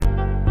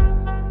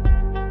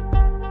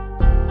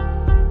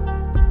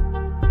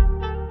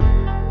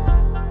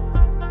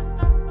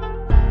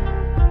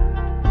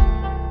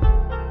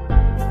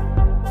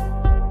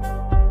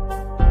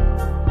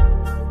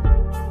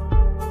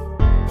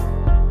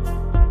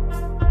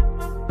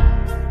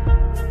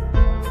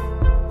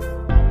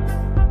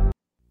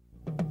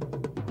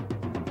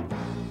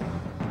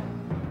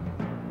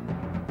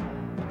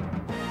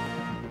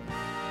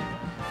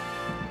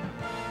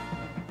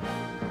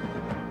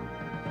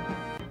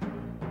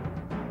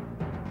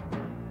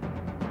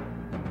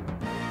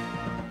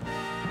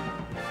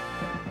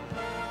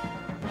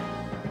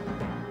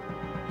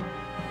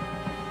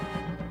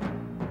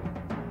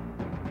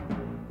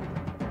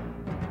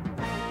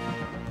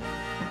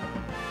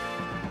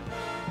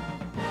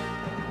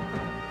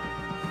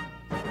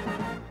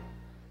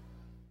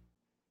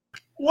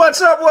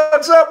What's up?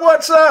 What's up?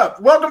 What's up?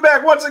 Welcome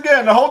back once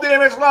again. The Whole Damn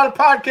Enchilada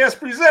Podcast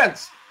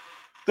presents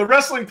the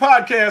wrestling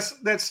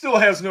podcast that still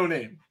has no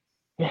name.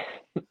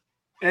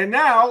 And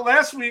now,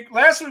 last week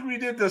we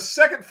did the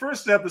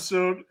first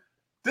episode.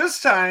 This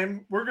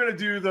time we're going to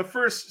do the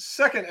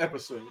second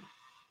episode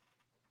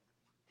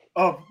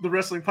of the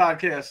wrestling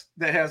podcast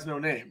that has no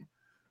name.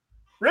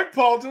 Rick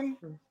Paulton,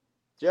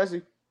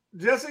 Jesse,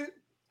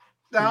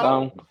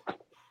 Donald.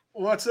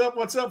 What's up?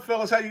 What's up,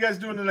 fellas? How you guys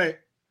doing tonight?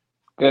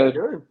 Good.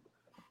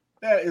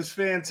 That is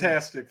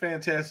fantastic.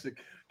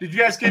 Did you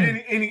guys get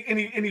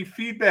any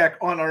feedback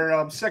on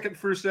our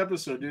first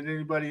episode? Did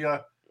anybody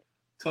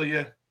tell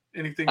you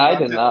anything? I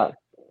did not.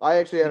 I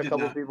actually had a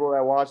couple of people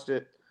that watched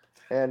it,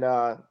 and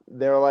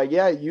they were like,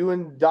 "Yeah, you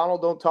and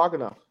Donald don't talk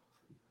enough."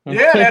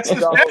 Yeah, that's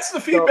the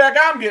feedback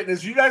I'm getting.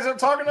 Is you guys don't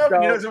talk enough,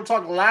 and you guys don't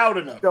talk loud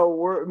enough.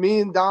 So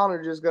me and Don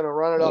are just gonna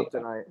run it up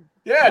tonight.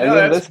 Yeah,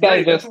 no, this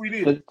guy just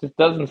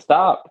doesn't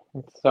stop.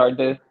 It's hard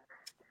to.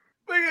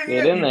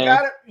 Get in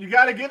there. You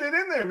gotta get it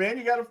in there, man.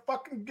 You gotta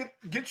fucking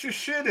get your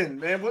shit in,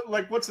 man.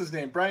 What's his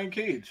name? Brian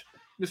Cage.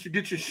 Mr.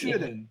 Get Your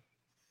Shit In.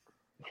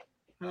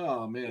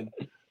 Oh man.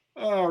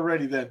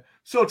 Alrighty then.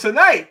 So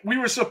tonight we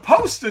were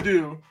supposed to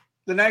do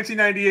the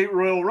 1998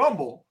 Royal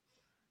Rumble,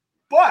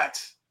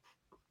 but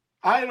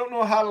I don't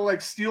know how to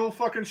steal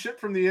fucking shit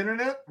from the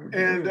internet. Mm-hmm.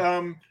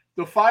 And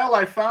the file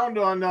I found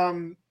on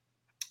the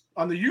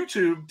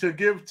YouTube to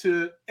give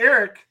to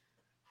Eric,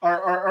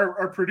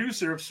 our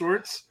producer of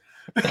sorts.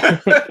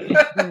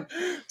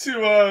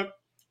 to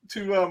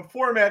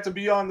format to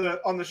be on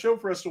the show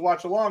for us to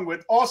watch along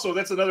with. Also,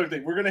 that's another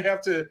thing. We're gonna have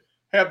to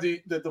have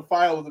the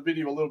file of the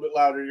video a little bit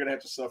louder. You're gonna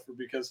have to suffer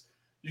because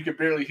you can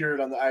barely hear it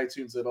on the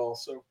iTunes at all.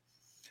 So,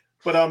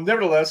 but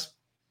nevertheless,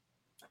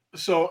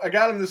 so I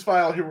got him this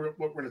file here.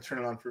 We're gonna turn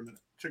it on for a minute.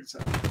 Check this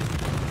out.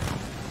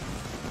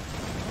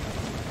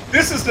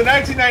 This is the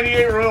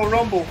 1998 Royal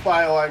Rumble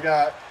file I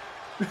got.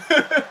 Is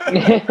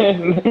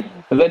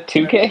that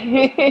 2K?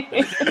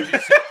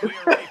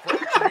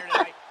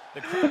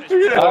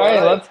 All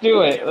right, let's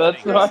do it.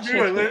 Let's watch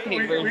it.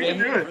 We can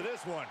do it.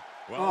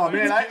 Oh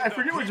man, I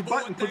forget which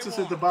button puts us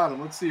at the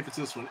bottom. Let's see if it's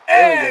this one.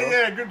 Hey,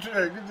 yeah, good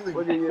job.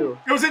 Look at you.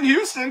 It was in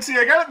Houston. See,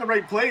 I got it in the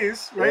right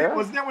place, right? Yeah.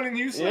 Wasn't that one in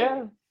Houston?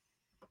 Yeah.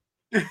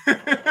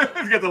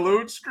 It's got the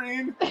load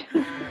screen.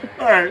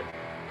 All right,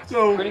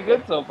 so pretty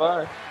good so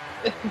far.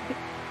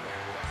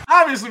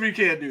 Obviously, we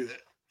can't do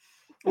that.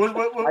 What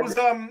was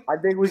I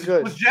think we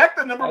should. Was Jack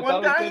the number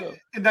one guy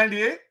in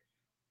 '98?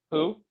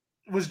 Who?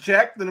 Was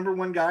Jack the number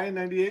one guy in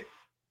 '98?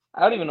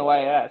 I don't even know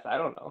why I asked. I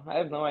don't know. I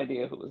have no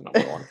idea who was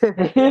number one.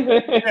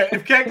 Yeah,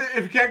 if Cactus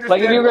if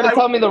you were going to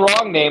tell me the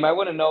wrong name, I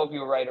wouldn't know if you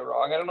were right or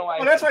wrong. I don't know why.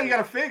 Well, that's why you got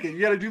to fake it.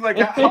 You got to do like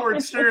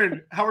Howard Stern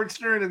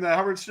in the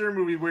Howard Stern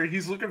movie where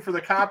he's looking for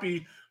the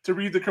copy to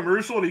read the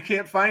commercial and he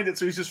can't find it,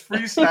 so he's just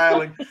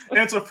freestyling. And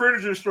it's a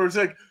furniture store. It's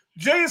like,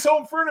 Jay's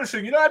Home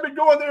Furnishing. You know, I've been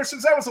going there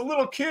since I was a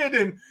little kid,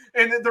 and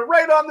they're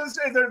right on this.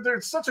 And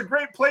they're such a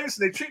great place,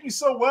 and they treat me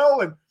so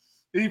well. And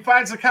he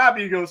finds a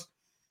copy. He goes,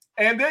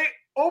 and they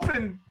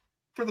open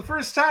for the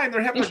first time.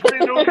 They're having a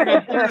grand opening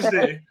on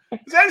Thursday. I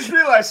just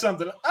realized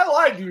something. I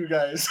lied to you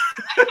guys.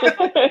 That's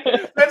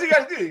what you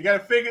got to do. You got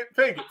to fake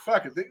it.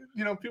 Fuck it.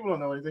 People don't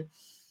know anything.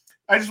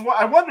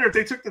 I wonder if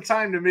they took the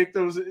time to make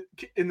those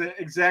in the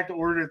exact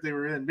order that they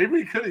were in. Maybe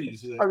we could have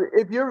used it. I mean,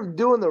 if you're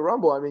doing the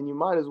Rumble, I mean, you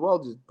might as well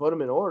just put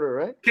them in order,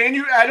 right? Can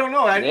you? I don't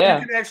know.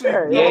 Yeah. You can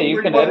actually. Yeah,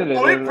 you can edit it.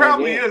 Well, it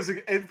probably is.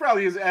 It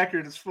probably is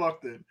accurate as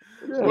fuck then.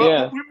 Yeah.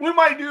 Well, we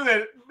might do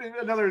that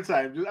another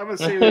time. I'm going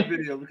to save that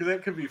video because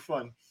that could be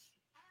fun.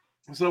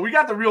 So we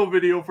got the real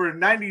video for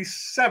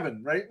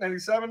 97, right?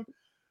 97?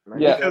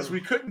 Yeah. Because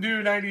we couldn't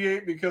do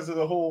 98 because of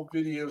the whole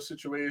video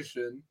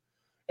situation.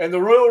 And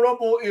the Royal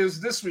Rumble is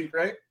this week,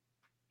 right?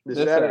 This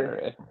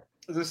Saturday.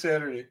 This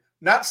Saturday.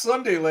 Not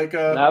Sunday like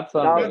Not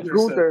Sunday.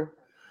 Gunther.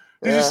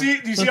 Did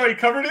you see how he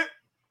covered it?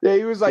 Yeah,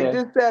 he was like,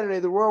 this Saturday,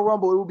 the Royal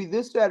Rumble, it will be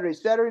this Saturday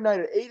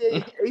night at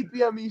 8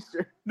 p.m.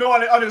 Eastern. No,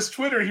 on his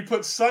Twitter, he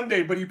put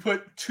Sunday, but he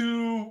put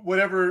 2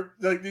 whatever,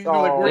 like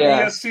we're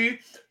EST.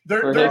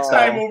 Their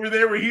time over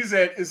there where he's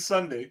at is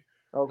Sunday.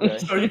 Okay.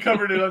 So he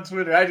covered it on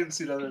Twitter. I didn't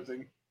see the other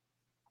thing.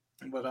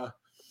 But,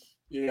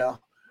 yeah.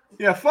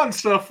 Yeah, fun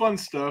stuff.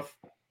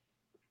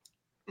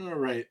 All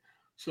right.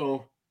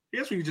 So I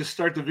guess we can just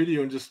start the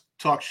video and just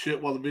talk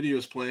shit while the video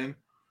is playing.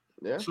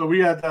 Yeah. So we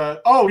had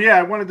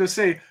I wanted to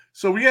say,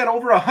 so we had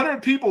over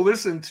 100 people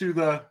listen to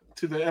the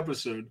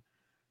episode,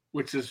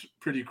 which is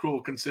pretty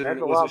cool considering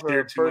it wasn't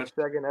shared too much.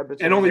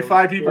 And only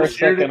 5 people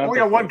shared it. We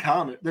got one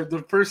comment.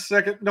 The first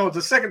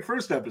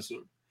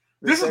episode.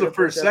 This is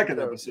the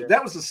second episode.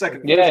 That was the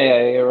second. Yeah,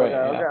 you're right.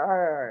 Okay,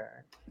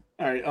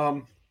 all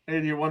right. I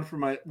need one for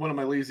one of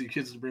my lazy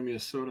kids to bring me a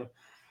soda.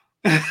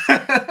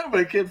 But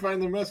I can't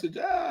find the message.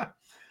 All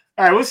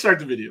right, let's start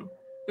the video.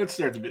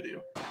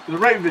 The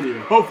right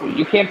video, hopefully.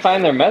 You can't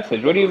find their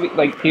message. What do you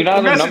like? Do you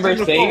not have the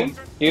number saved?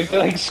 You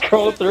have to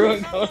scroll through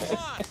and go.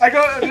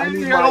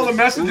 You got all the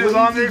messages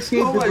on there.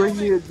 To bring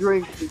me a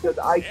drink because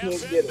I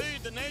can't get it.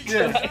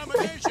 Yeah.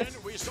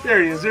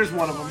 There he is. There's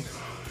one of them.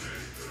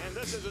 And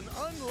this is an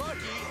unlucky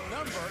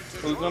number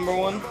Who's number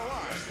one?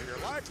 Your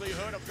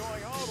likelihood of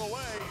going all the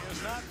way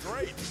is not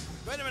great.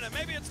 Wait a minute,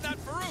 maybe it's not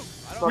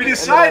Farouk. We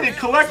decided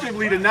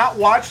collectively to not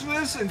watch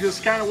this and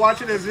just kind of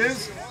watch it as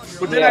is.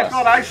 But then I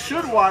thought I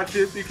should watch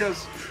it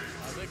because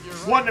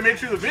one, to make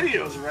sure the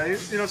video's right,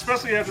 you know,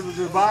 especially after the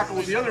debacle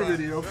with the other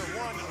video.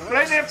 But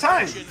I didn't have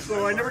time,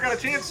 so I never got a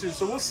chance to.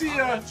 So we'll see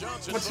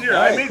what's here.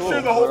 I made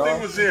sure the whole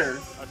thing was there.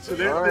 So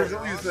there's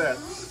at least that.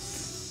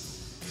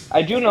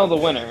 I do know the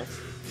winner.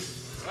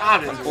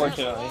 Obviously.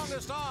 Unfortunately.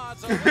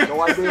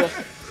 No idea.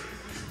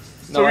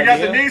 So we got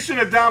the Nation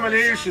of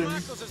Domination.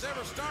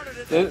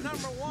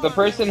 The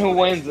person who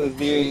wins is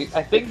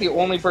I think the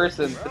only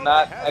person to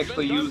not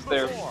actually use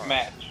their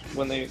match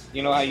when they,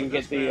 you know how you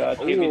get the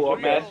championship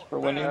match for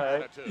winning?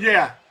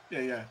 Yeah.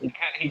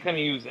 He couldn't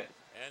use it.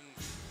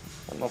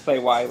 And we'll say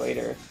why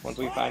later once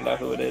we find out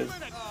who it is.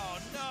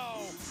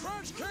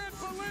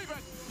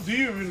 Do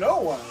you even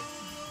know why?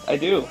 I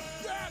do.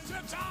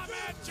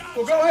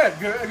 Well, go ahead.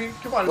 I mean,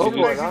 come on. It's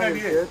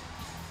 1998.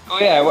 Oh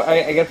yeah,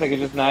 I guess I could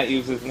just not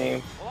use his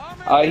name.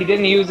 He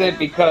didn't use it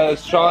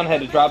because Shawn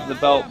had to drop the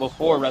belt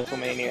before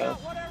WrestleMania.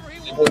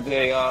 It was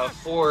a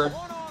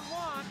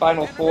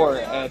Final Four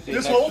at the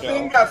This next whole show.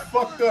 thing got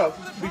fucked up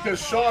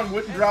because Shawn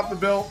wouldn't drop the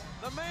belt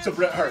to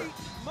Bret Hart.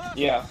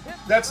 Yeah.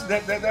 That's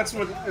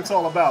what it's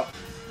all about.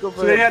 So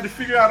they had to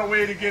figure out a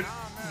way to get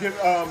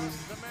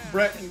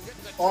Bret and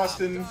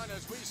Austin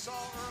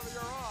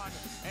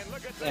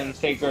and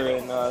Taker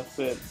and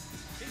Sid.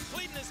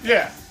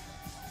 Yeah.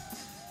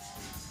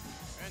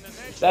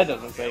 That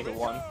doesn't say who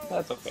won.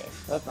 That's okay.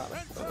 That's not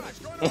a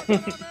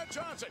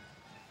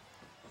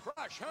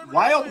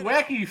Wild,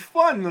 wacky,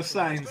 fun, the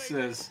sign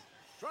says.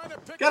 Gotta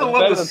it's love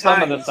better the than signs.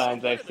 some of the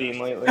signs I've seen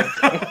lately.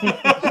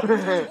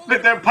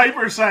 Like that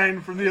Piper sign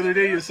from the other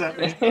day you sent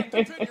me.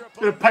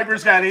 The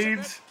Piper's got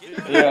AIDS.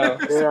 Yeah.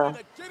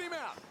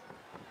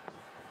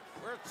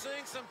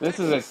 This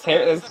is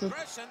this is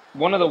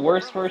one of the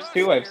worst first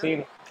two I've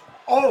seen.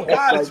 Oh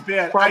God, it's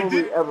bad.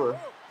 Probably ever.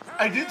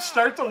 I did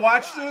start to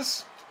watch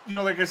this. You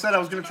know, like I said, I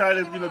was gonna try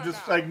to,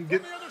 just so I can do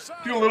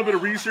a little bit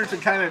of research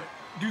and kind of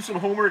do some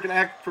homework and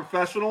act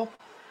professional.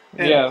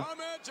 And yeah.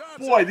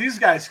 Boy, these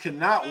guys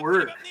cannot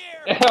work.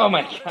 Oh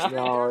my God.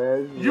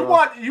 No, you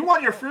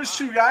want your first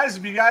two guys to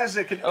be guys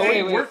that can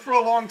work for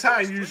a long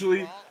time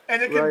usually, and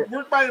they can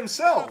work by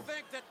themselves.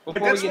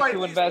 Before we get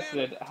too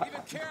invested,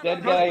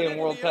 dead guy and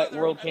world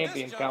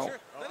champion count.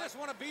 What's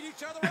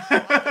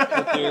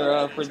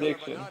your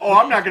prediction? Oh,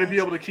 I'm not going to be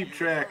able to keep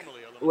track.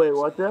 Wait,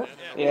 what's that?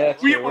 Yeah,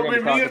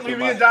 when me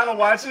and Donald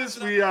watch this,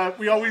 we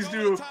always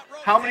do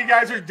how many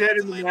guys are dead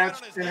in the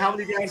match and how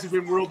many guys have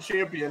been world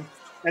champion,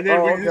 and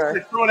then we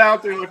just throw it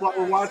out there like while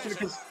we're watching it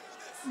because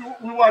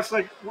we watch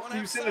like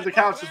we sit at the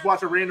couch just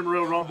watch a random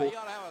Royal Rumble,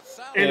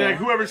 and like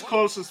whoever's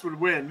closest would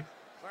win.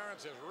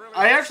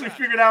 I actually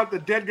figured out the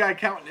dead guy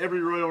count in every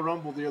Royal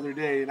Rumble the other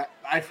day, and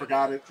I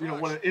forgot it. We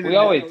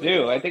always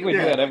do. I think we do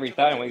that every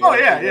time. So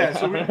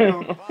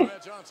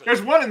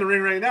there's one in the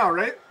ring right now,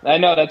 right? I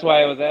know. That's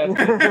why I was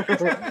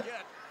asking.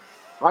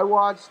 I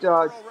watched 2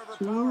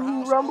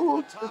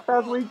 Rumbles this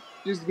past week,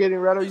 just getting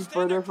ready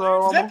for this Royal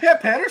Rumble. Is that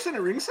Pat Patterson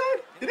at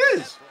ringside? It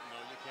is.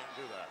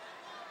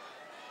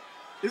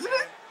 Isn't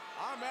it?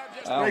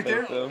 I don't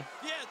think so.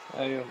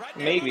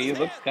 Maybe. It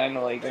looks kind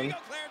of like him.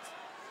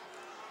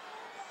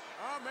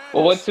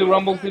 Well, what 2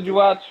 Rumbles did you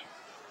watch?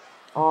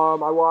 I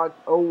watched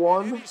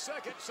 01.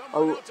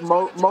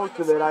 Most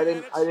of it. I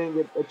didn't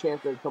get a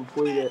chance to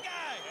complete it.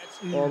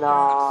 And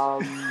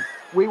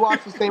we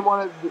watched the same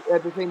one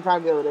at the same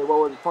time the other day. What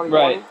was it? 2020.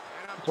 Right.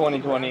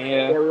 2020.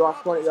 Yeah. Yeah, we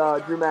watched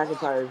Drew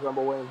McIntyre's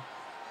Rumble win.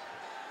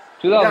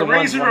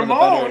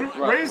 2001.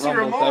 Razor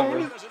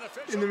Ramon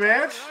in the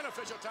match.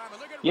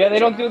 Yeah, they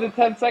don't do the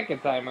 10-second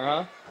timer,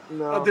 huh?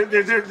 No.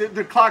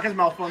 The clock is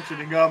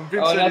malfunctioning. And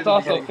that's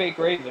also fake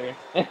Razor.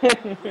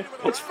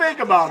 What's fake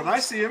about him? I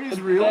see him. He's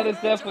real. That is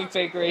definitely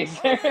fake Razor.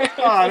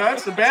 Oh,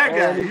 that's the bad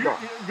guy.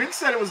 Vince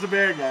said it was the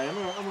bad guy. I'm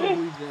gonna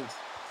believe Vince.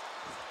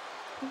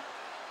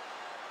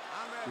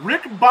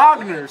 Rick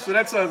Bogner. So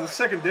that's the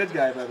second dead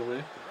guy, by the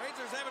way.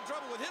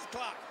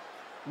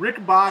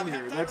 Rick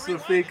Bogner. That's the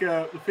fake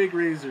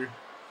Razor.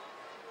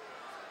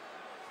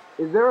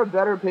 Is there a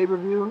better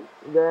pay-per-view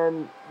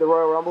than the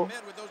Royal Rumble?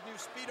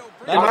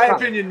 In my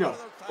opinion, no.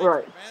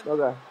 Right.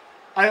 Okay.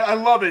 I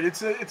love it.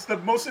 It's the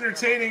most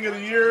entertaining of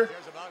the year.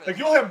 Like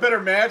you'll have better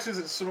matches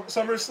at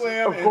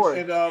SummerSlam and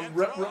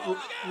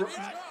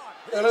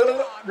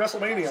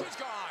WrestleMania,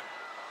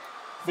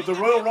 but the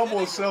Royal Rumble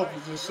itself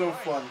is just so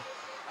fun.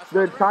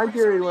 The time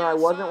period when I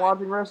wasn't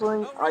watching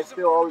wrestling, I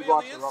still always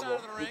watch the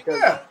Rumble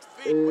because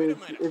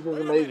it's just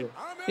amazing.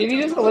 Did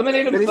he just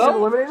eliminate himself? Did he just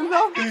eliminate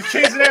himself? He's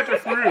chasing after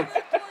Farouk.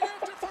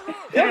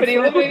 Yeah, but he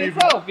eliminated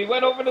himself. He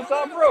went over the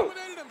top rope.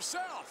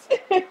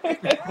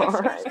 All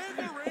right.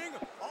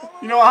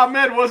 You know,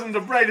 Ahmed wasn't the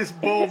brightest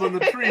bulb on the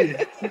tree.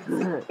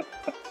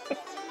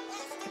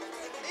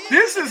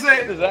 This is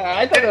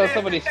I thought that was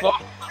somebody's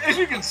fault. As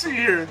you can see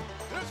here,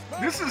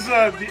 this is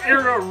the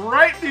era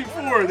right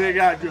before they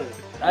got good.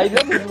 I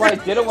know this is why I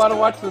didn't want to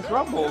watch this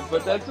Rumble,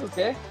 but that's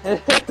okay.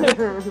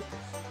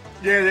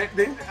 Yeah,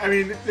 I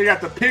mean, they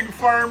got the pig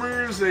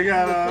farmers. They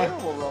got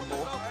Terrible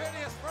Rumble.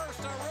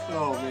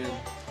 oh man.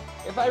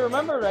 If I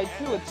remember right,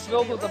 too, it's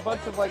filled with a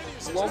bunch of like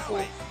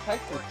local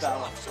Texas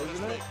talent,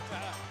 isn't it?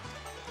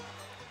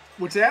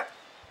 What's that?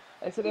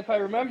 I said, if I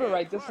remember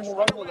right, this is a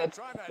Rumble that's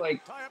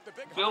like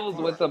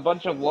filled with a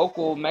bunch of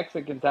local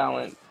Mexican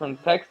talent from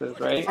Texas,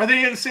 right? Are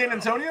they in San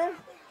Antonio?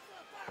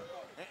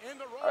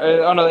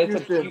 Oh no, they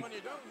said Houston.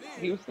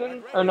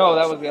 Houston? Or no,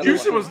 that was the other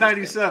Houston one. was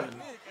 97.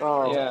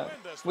 Oh. Yeah,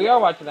 we are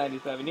watching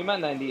 97. You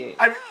meant 98.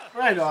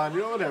 Right on,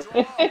 dude,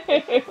 whatever.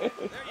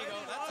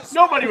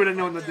 Nobody would have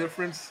known the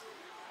difference.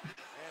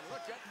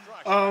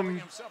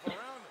 I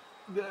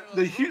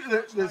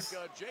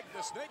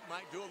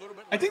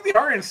think they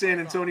are in San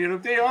Antonio. And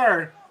if they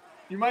are,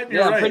 you might be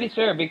Yeah, right. I'm pretty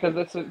sure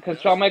because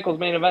Shawn Michaels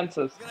main events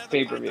this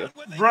pay-per-view.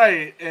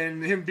 Right,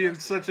 and him being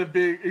such a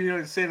big,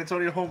 San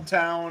Antonio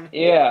hometown.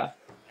 Yeah.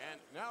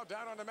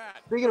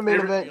 Speaking of main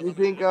event, do you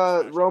think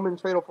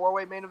Roman's Fatal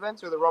 4-Way main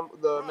events or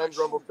the Men's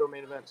Rumble still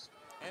main events?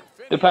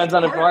 Depends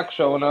on if Brock's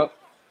showing up.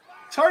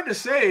 It's hard to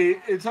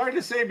say. It's hard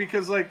to say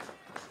because, like,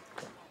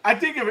 I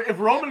think if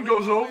Roman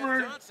goes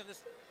over,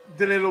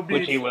 then it'll be.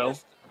 Which he will.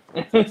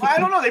 I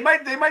don't know. They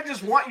might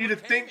just want you to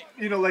think,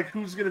 like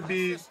who's gonna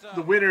be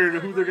the winner,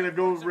 who they're gonna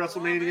go to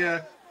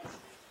WrestleMania.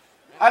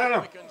 I don't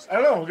know.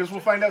 I guess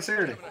we'll find out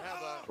Saturday.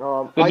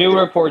 The new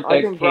report that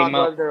I think Brock came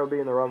out. Lesnar will be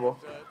in the Rumble.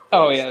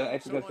 Oh yeah, I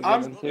think that's a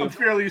I'm given too.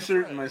 fairly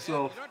certain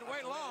myself.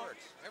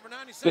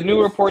 The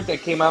new report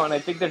that came out, and I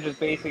think they're just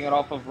basing it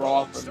off of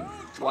Raw from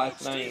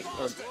last night,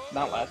 or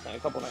not last night, a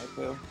couple nights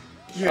ago.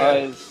 Yeah.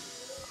 Is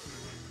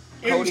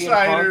Cody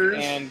Insiders.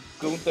 and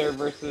Punk and Gunther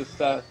versus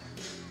Seth.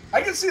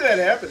 I can see that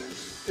happening.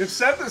 If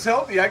Seth is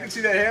healthy, I can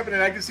see that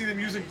happening. I can see them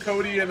using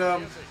Cody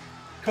and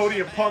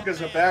Punk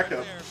as a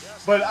backup.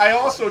 But I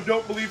also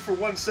don't believe for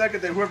 1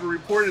 second that whoever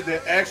reported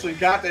that actually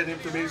got that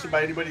information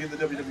by anybody in the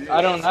WWE.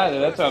 I don't either.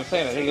 That's what I'm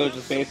saying. I think it was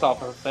just based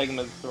off of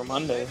segments from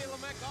Monday. I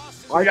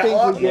think we get They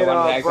wanted to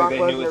act like Brock they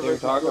knew what Lesnar they were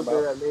versus talking Gunther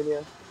about. at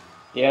Mania.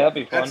 Yeah, that'd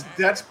be fun.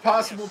 That's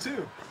possible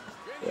too.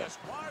 Yeah.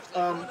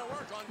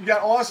 You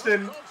got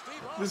Austin.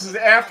 This is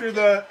after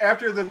the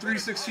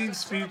 316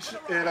 speech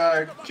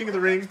at King of the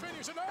Ring.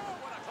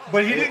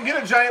 But he didn't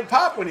get a giant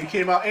pop when he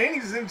came out, and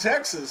he's in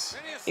Texas.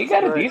 He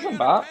got a decent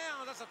pop.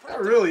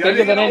 Not really.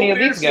 Bigger than any of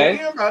these guys.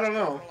 Stadium? I don't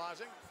know.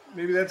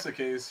 Maybe that's the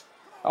case.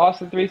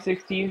 Austin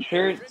 316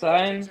 shirt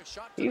sign.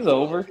 He's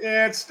over.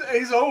 Yeah,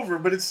 he's over,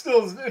 but it's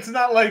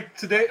not like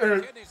today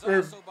or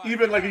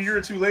even like a year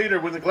or two later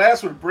when the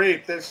glass would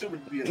break. That shit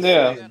would be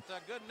insane.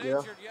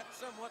 Yeah.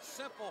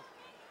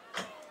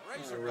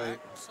 Right.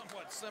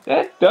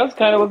 That does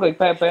kind of look like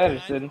Pat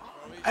Patterson.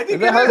 I Is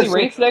think that Harley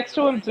Race next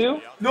to him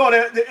too? No,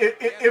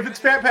 if it's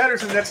Pat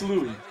Patterson, that's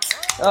Louis,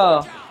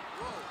 Oh,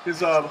 his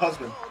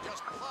husband.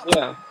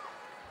 yeah.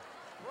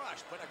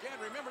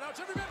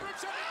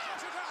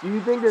 Do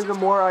you think there's a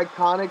more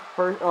iconic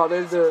first? Oh,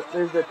 there's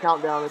the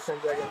countdown of 10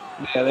 seconds.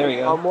 Yeah, there we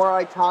A go. more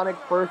iconic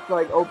first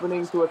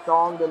opening to a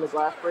song than the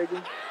glass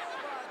breaking.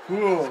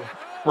 Ooh.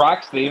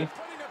 Rock's theme.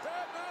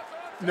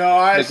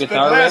 No, the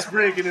guitar glass riff?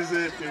 breaking is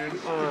it, dude.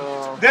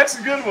 That's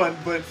a good one,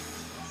 but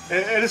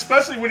and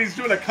especially when he's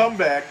doing a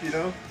comeback,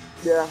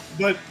 Yeah.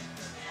 But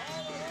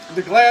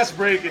the glass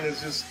breaking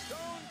is just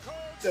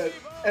that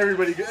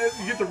everybody you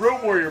get the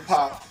Road Warrior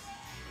pop.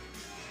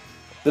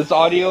 This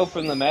audio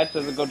from the match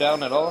doesn't go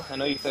down at all. I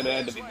know you said it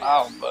had to be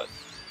loud, but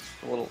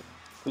it's a little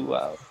too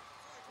loud.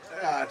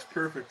 Ah, it's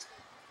perfect.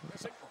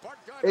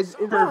 It's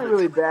only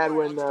really bad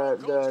when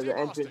the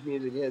entrance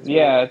music hits.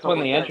 Yeah, it's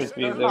when the entrance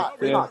music.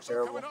 They're Yeah. not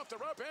terrible.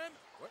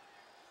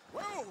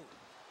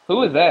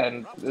 Who is that?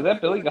 Is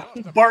that Billy Gunn?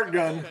 Bart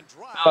Gun.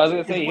 I was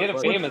gonna say he hit a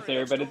famous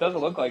there, but it doesn't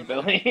look like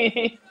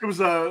Billy. It was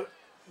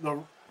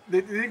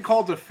they didn't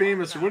call it the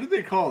famous. What did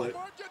they call it?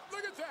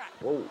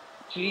 Whoa.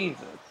 Jesus.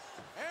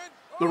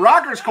 The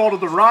Rockers called it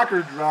the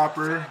Rocker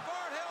Dropper.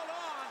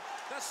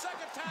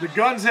 The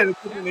Guns had a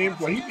different name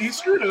for it. He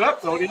screwed it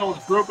up though. He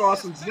almost broke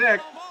Austin's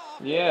neck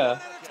Yeah.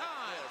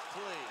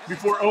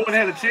 before Owen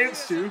had a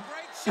chance to.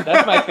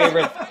 That's my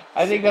favorite.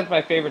 I think that's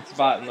my favorite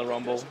spot in the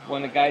Rumble,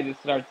 when the guy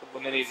just starts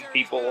eliminating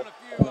people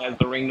and has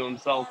the ring to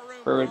himself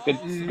for a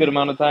good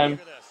amount of time.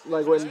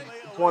 Like when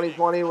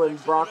 2020 when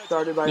Brock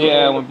started by.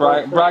 Yeah, when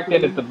Brock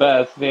did it the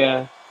best.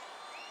 Yeah.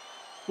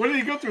 What did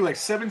he go through? Like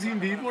 17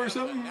 people or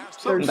something?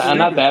 Nah,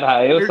 not that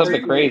high. It was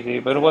something crazy,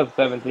 but it was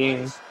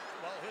 17.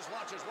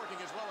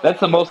 That's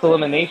the most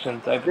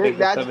eliminations, I think.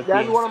 That's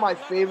 17. one of my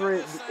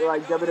favorite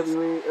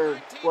WWE or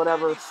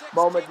whatever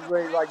moments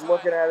where you're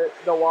looking at it,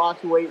 the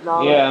watch, waiting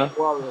on Yeah. it.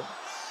 Love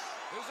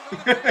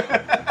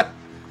it.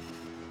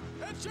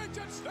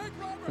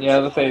 Yeah,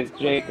 let's say it's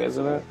Jake,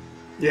 isn't it?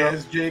 Yeah,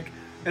 it's Jake.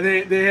 And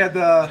they had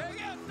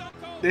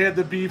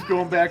the beef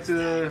going back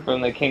to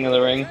From the King of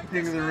the Ring.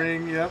 King of the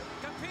Ring. Yep.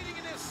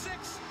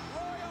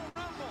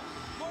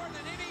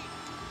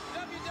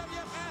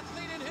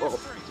 Well,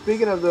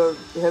 speaking of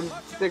him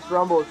 6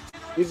 Rumbles,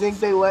 do you think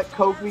they let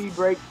Kofi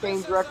break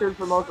Kane's record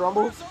for most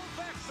Rumbles?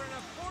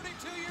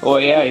 Well,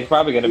 yeah, he's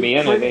probably going to be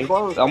in it. pretty He's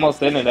close.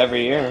 almost in it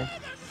every year.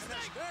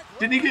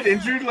 Didn't he get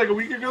injured like a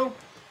week ago?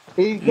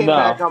 He came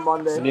back on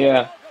Monday.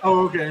 Yeah.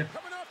 Oh, okay.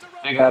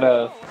 I got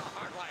a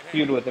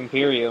feud with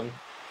Imperium.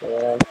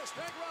 Yeah.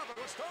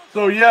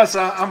 So yes,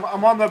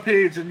 I'm on the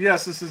page, and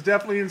yes, this is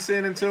definitely in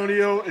San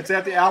Antonio. It's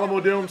at the Alamo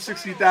Dome,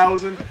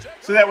 60,000.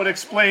 So that would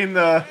explain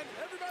the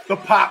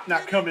pop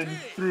not coming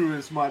through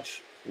as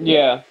much.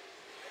 Yeah.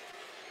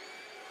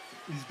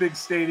 These big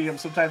stadiums,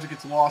 sometimes it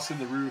gets lost in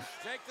the roof.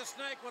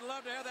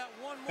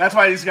 That's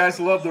why these guys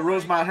love the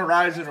Rosemont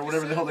Horizon or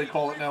whatever the hell they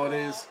call it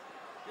nowadays.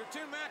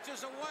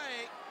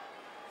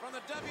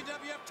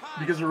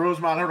 Because the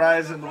Rosemont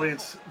Horizon, the way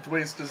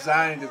it's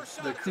designed,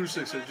 the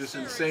acoustics are just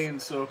insane.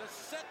 So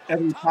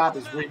every pop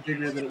is way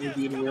bigger than it would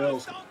be anywhere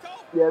else.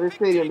 Yeah, this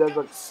stadium does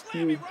look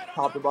huge,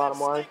 top to bottom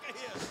wise.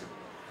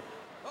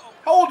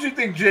 How old do you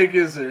think Jake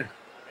is there?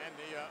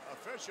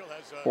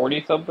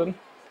 40-something.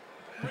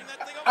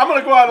 I'm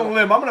gonna go out on a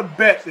limb. I'm gonna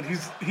bet that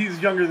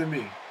he's younger than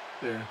me.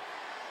 There.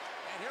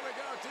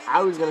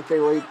 I was gonna say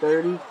late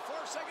 30s.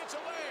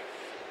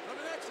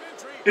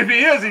 If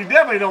he is, he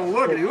definitely don't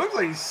look it. He looks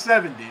like he's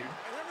 70.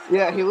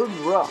 Yeah, he looks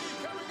rough.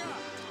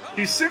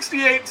 He's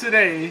 68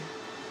 today.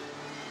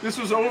 This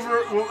was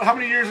over. Well, how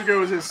many years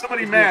ago is this?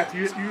 Somebody math.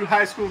 You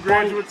high school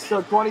graduates.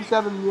 So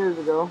 27 years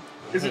ago.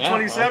 Is it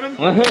 27?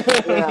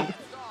 Yeah.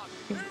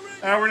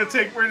 We're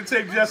gonna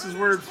take Jess's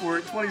word for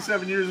it.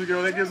 27 years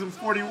ago, that gives him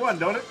 41,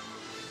 don't it?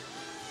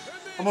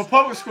 I'm a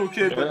public school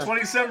kid, but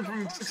 27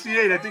 from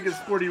 68, I think is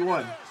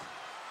 41.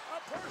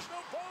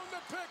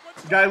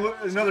 Guy,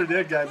 another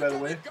dead guy, by the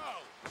way.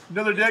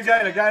 Another dead guy,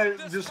 and a guy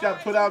that just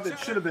got put out that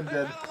should have been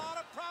dead.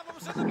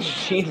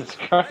 Jesus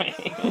Christ.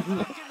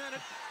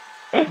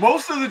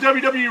 Most of the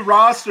WWE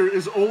roster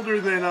is older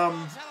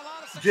than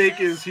Jake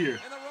is here.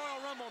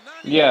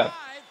 Yeah.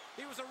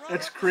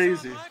 That's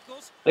crazy.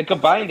 The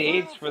combined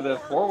age for the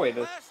four-way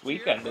this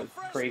weekend is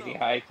crazy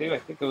high, too. I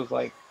think it was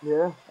like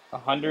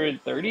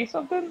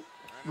 130-something?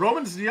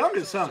 Roman's the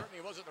youngest, huh?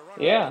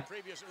 Yeah.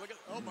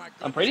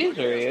 I'm pretty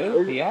sure he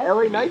is.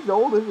 LA Knight's the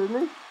oldest, isn't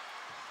he?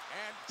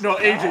 No,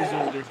 AJ's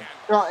older.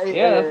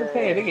 Yeah, that's the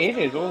thing. I think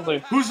AJ's older.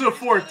 Who's the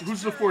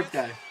fourth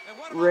guy?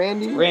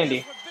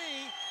 Randy.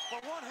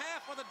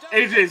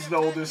 AJ's the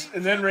oldest,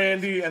 and then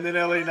Randy, and then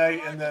LA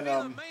Knight, and then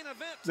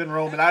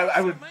Roman.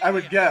 I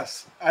would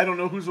guess. I don't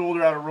know who's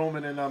older out of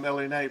Roman and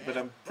LA Knight, but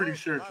I'm pretty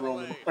sure it's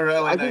Roman or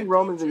LA Knight. I think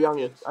Roman's the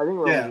youngest. The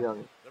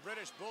youngest. The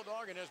British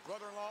Bulldog and his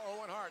brother-in-law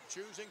Owen Hart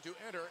choosing to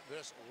enter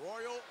this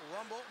Royal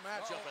Rumble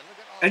matchup.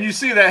 And you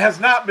see that has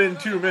not been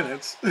 2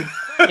 minutes.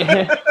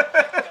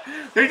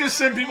 They just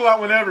send people out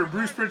whenever.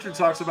 Bruce Pritchard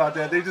talks about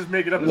that. They just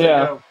make it up as they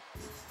go.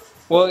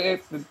 Well,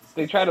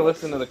 they try to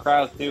listen to the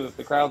crowd, too. If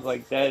the crowd's,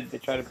 like, dead, they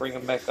try to bring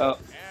them back up.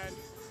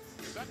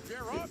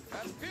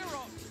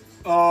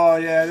 Oh,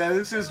 yeah.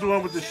 This is the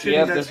one with the shitty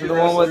Yep, this is the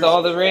one with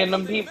all the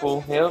random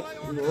people. Yep.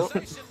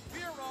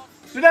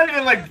 They're not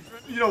even, like,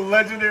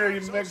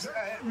 legendary.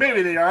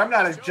 Maybe they are. I'm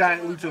not a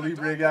giant Lucha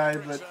Libre guy,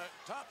 but,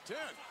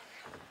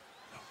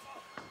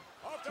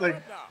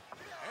 like,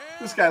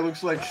 this guy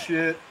looks like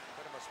shit.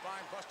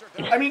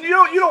 I mean, you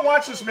don't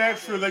watch this match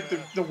for, like,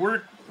 the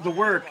work,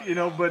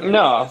 but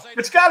no,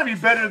 it's got to be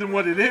better than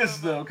what it is,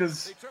 though,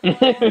 because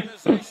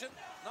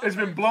there's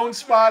been blown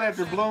spot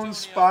after blown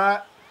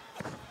spot.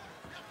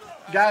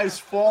 Guys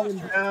falling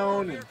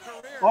down and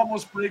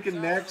almost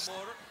breaking necks.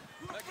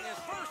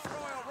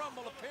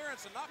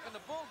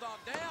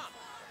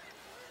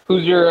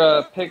 Who's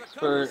your picks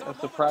for a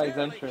surprise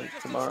entrance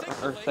tomorrow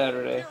or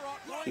Saturday?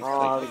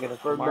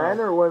 For men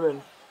or women?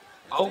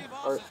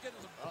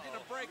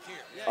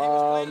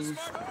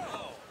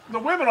 The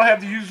women will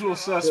have the usual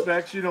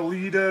suspects,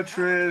 Lita,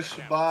 Trish,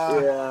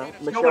 Bob. Yeah,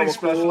 nobody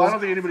special. I don't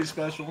think anybody's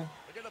special.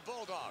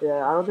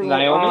 Yeah, I don't think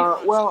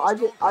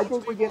Naomi. I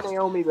think we get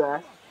Naomi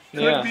back.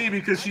 Could be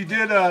because she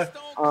did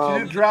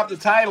drop the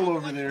title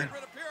over there.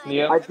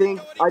 Yeah. I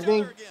think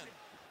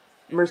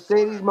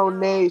Mercedes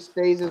Moné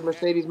stays as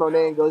Mercedes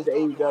Moné and goes to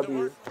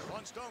AEW.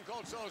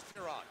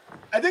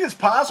 I think it's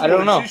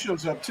possible that she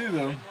shows up too,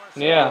 though.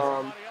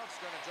 Yeah.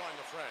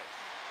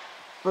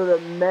 For the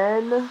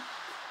men,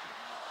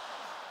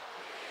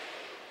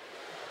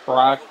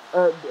 Brock.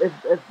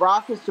 If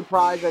Brock is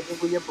surprised, I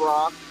think we get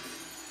Brock.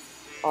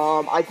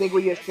 I think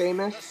we get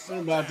Sheamus. What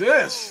about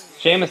this?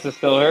 Sheamus is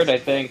still hurt, I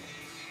think.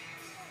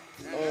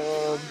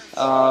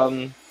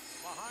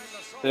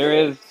 There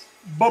is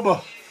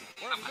Bubba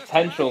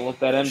potential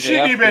that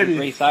MJF can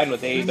re-sign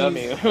with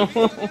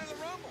AEW.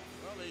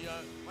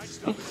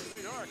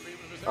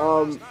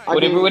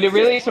 Would it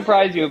really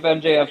surprise you if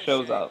MJF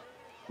shows up?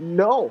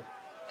 No.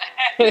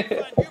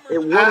 It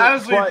wouldn't.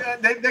 Honestly,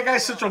 that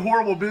guy's such a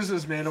horrible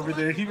businessman over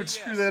there. He would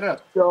screw that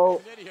up.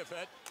 So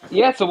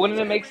wouldn't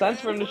it make sense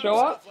for him to show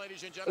up?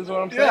 Is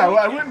what I'm saying.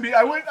 Yeah,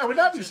 I would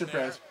not be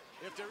surprised.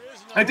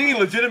 I think he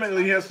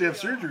legitimately has to have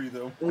surgery,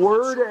 though.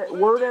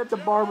 Word at the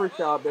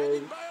barbershop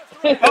is.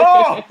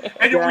 Oh,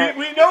 and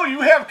we know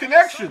you have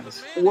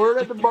connections. Word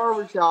at the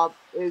barbershop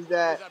is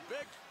that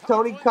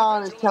Tony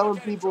Khan is telling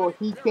people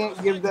he can't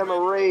give them a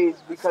raise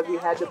because he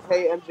had to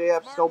pay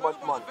MJF so much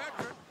money.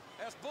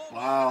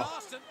 Wow.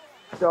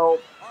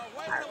 So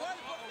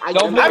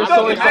Don't put your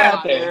source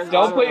out there.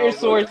 Don't put your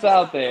source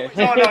out there.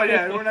 No,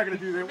 yeah, we're not gonna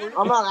do that.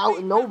 I'm not out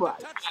with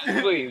nobody.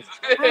 Please.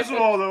 First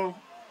of all, though,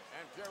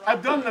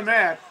 I've done the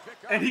math,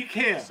 and he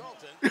can.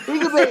 He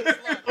can pay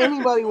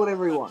anybody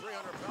whatever he wants.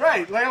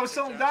 Right, like I was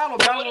telling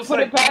Donald was Put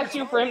like, it past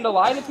you for him to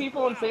lie to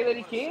people and say that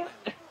he can't?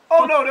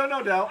 oh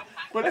no doubt.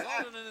 But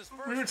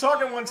we were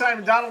talking one time,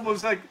 and Donald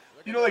was like,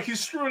 like he's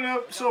screwing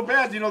up so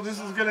bad, this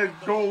is gonna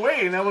go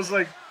away. And I was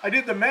like, I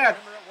did the math.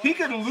 He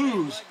could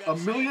lose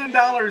 $1 million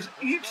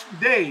each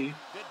day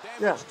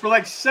for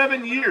like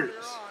 7 years,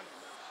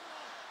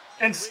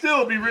 and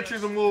still be richer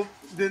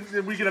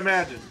than we can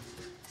imagine.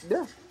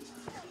 Yeah.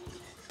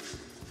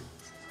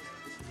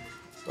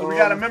 So we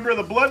got a member of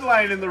the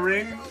bloodline in the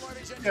ring.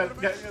 Got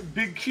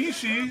Big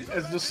Kishi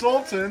as the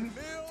Sultan.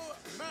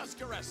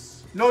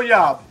 No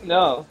Yob.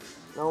 No.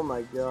 Oh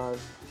my God.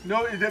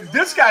 No,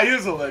 this guy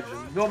is a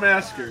legend. No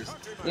Maskers.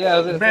 Yeah, I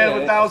was gonna Man say,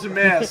 with 1,000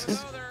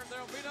 masks.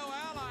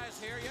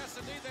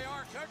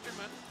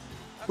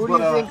 Who do you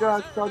think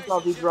starts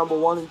off each Rumble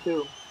 1 and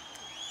 2?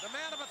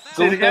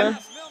 Say it again.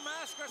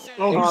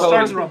 Oh, who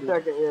starts Rumble?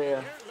 Second,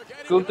 yeah.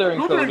 Gunther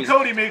and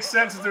Cody makes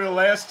sense if they're the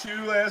last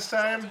two last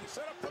time.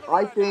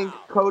 I think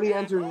Cody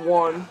enters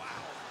 1,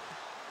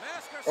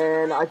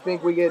 and I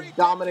think we get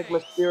Dominic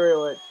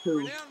Mysterio at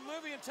 2.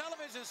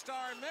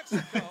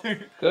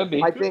 Could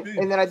be.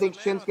 And then I think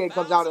Shinsuke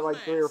comes out at like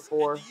 3 or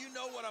 4.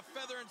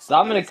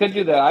 Dominic could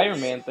do the Iron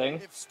Man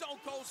thing.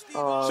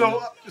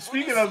 So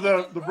speaking of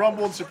the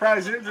Rumble and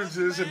surprise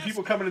entrances and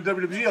people coming to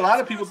WWE, a lot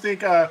of people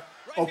think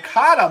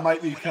Okada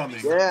might be coming.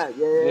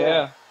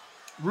 Yeah.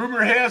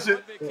 Rumor has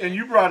it, and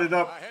you brought it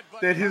up,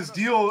 that his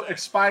deal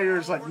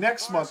expires like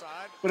next month.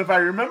 But if I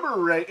remember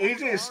right,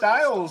 AJ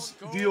Styles'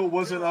 deal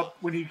wasn't up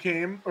when he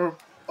came. Or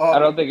I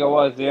don't think it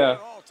was, yeah.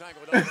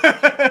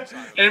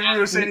 Everyone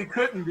was saying he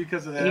couldn't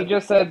because of that. He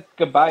just said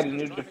goodbye to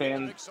New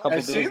Japan a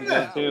couple days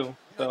ago, too.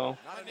 So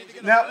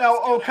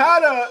Now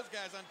Okada,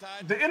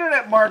 the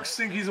internet marks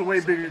think he's a way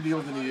bigger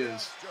deal than he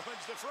is.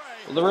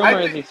 Well, the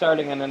rumor is he's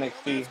starting in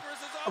NXT.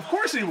 Of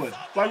course he would.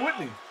 Why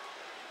wouldn't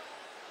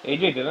he?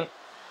 AJ didn't.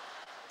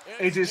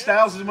 AJ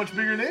Styles is a much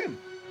bigger name.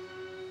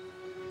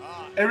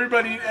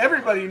 Everybody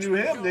knew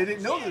him. They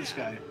didn't know this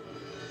guy.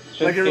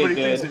 Like everybody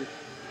thinks it.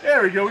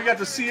 There we go. We got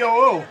the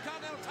COO.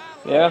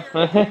 Yeah.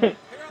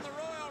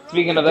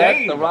 Speaking of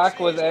that, The Rock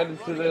was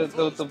added to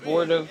the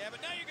board of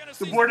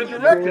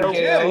directors.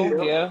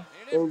 Yeah.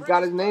 He's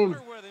got his name.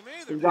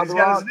 He's got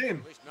his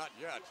name.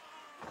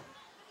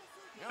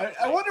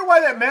 I wonder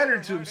why that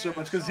mattered to him so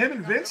much, because him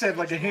and Vince had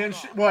like a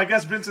handshake. Well, I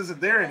guess Vince isn't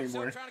there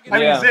anymore. I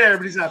mean, he's there,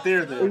 but he's not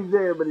there. He's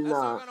there, but he's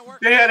not.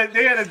 They had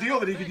a deal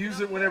that he could use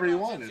it whenever he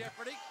wanted.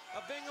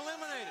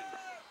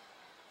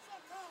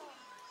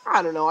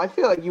 I don't know. I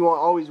feel like you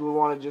always would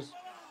want to just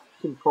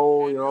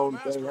control your own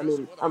thing. I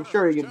mean, I'm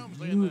sure you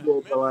could use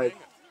it, but like,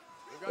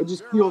 it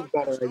just feels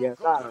better, I guess.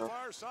 I don't know.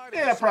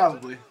 Yeah,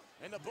 probably.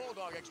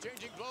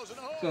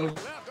 So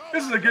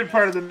this is a good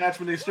part of the match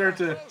when they starts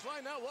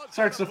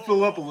to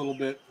fill up a little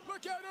bit.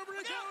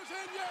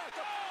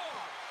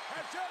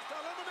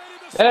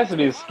 That has to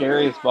be the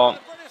scariest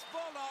bump.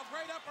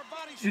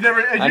 You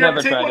never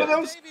take one of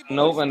those?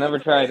 Nope, I never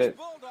tried it.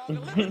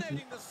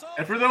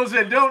 And for those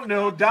that don't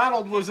know,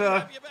 Donald was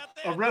a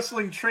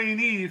wrestling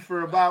trainee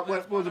for about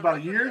about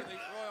a year?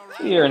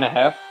 A year and a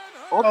half.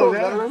 Also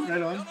veteran.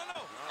 Right on.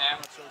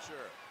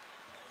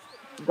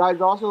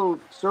 Guys also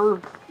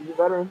served. He's a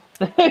veteran.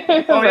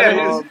 Oh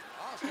yeah,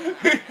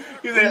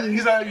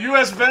 he's a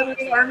U.S.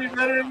 veteran, Army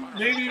veteran,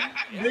 Navy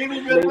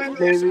veteran.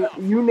 Navy.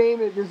 You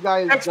name it, this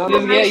guy has done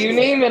it. Yeah, you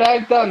name it,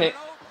 I've done it.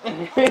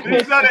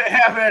 He's done it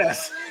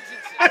half-ass.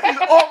 He's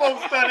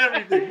almost done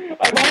everything.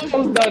 I've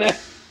almost done it.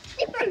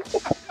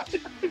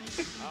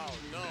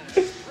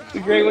 It's a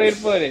great way to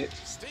put it.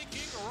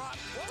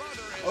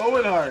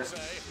 Owen Hart.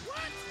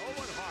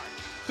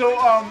 So,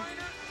 I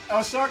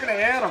was talking to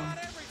Adam, a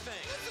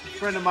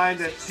friend of mine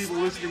that people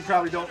listening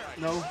probably don't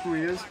know who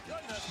he is.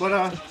 But,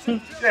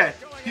 yeah,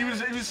 he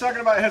was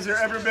talking about, has there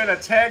ever been a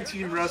tag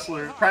team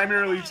wrestler,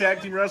 primarily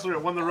tag team wrestler,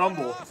 that won the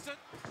Rumble?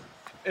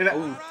 And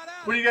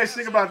what do you guys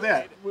think about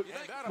that? Would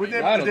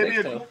that be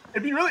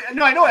it'd be really,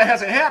 no, I know it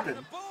hasn't happened.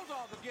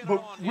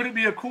 But would it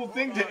be a cool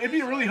thing it'd be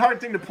a really hard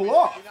thing to pull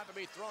off.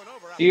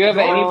 Do you have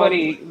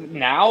anybody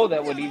now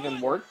that would even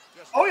work?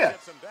 Oh yeah.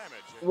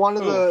 One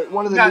of the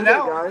new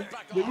guys.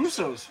 The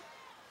Usos.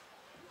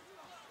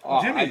 Oh,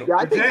 Jimmy.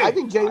 I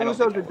think Jey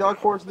Uso's a dark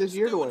horse this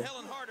year to win.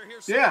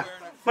 Yeah.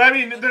 But I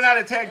mean, they're not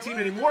a tag team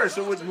anymore,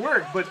 so it wouldn't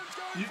work. But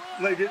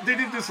they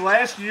did this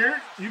last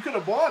year. You could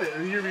have bought it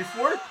the year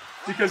before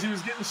because he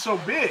was getting so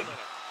big.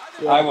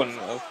 Yeah. I wouldn't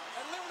have.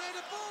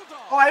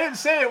 Oh, I didn't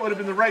say it would have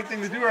been the right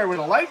thing to do or I would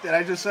have liked it.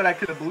 I just said I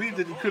could have believed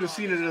it and could have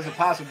seen it as a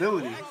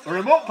possibility. A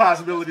remote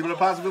possibility, but a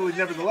possibility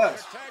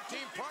nevertheless.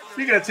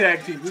 Speaking of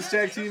tag team, this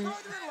tag team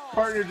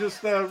partner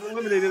just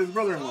eliminated his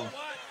brother-in-law.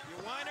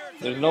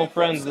 There's no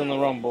friends in the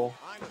Rumble.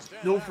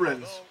 No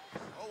friends.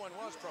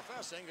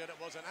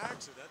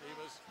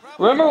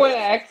 Remember when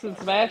X and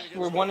Smash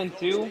were 1 and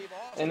 2?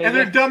 And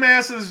their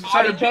dumbasses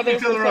tried to beat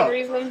each other up.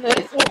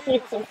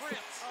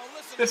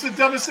 It's the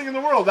dumbest thing in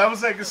the world. I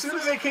was like, as soon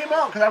as they came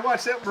out, because I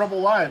watched that Rumble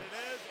live.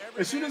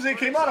 As soon as they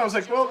came out, I was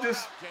like, well,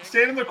 just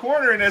stand in the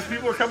corner, and as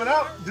people are coming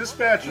out,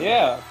 dispatch them.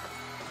 Yeah.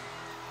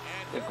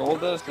 The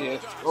Goldust, yeah.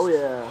 Oh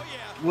yeah.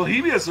 Will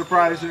he be a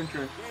surprise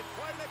entrant?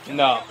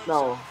 No.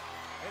 No.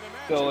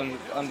 Still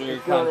under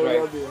Still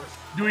contract. AEW.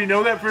 Do we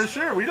know that for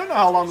sure? We don't know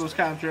how long those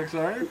contracts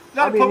are.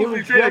 Not I mean, a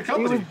publicly traded he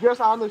company. was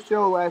just on the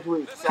show last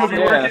week. So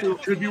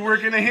Could be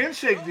working a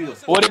handshake deal.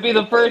 Would it be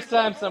the first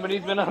time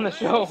somebody's been on the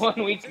show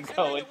 1 week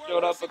ago and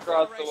showed up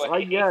across the way?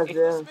 I guess,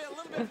 yeah.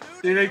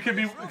 And it could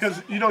be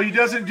because he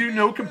doesn't do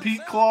no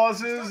compete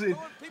clauses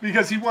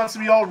because he wants to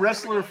be all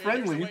wrestler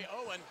friendly.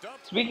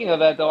 Speaking of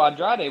that, though,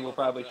 Andrade will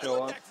probably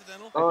show up.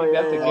 Oh, think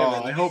yeah, that's a yeah.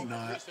 given. Oh, I hope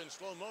not.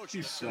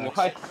 He sucks.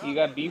 What? You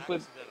got beef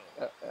with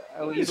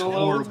He's Idolo?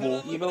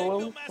 horrible.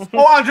 Idolo?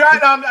 Oh,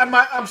 Andrade!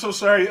 I'm so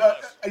sorry.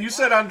 You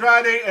said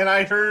Andrade, and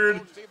I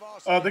heard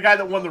the guy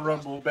that won the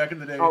Rumble back in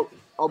the day. Oh,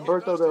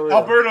 Alberto Del Rio.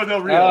 Alberto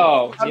Del Rio.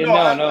 Oh, yeah, no,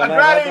 Andrade,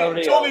 not Del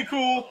Rio. totally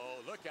cool.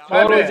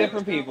 My Totally bad.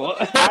 different people.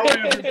 I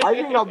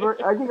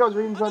think I was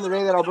reading something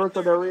today that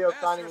Alberto Del Rio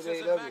signing with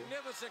AEW.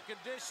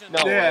 No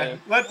Yeah, way.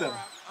 let them.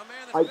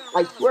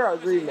 I swear I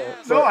was reading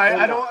that. No, but-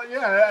 I don't.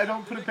 Yeah, I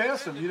don't put it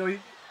past him.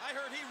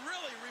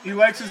 He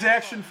likes his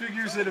action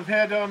figures that have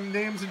had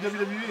names in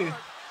WWE.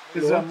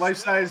 His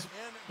life-size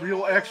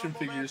real action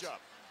figures.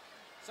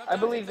 I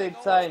believe they'd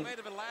signed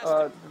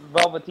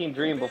Velveteen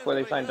Dream before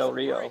they signed Del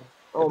Rio.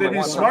 Oh They'd my be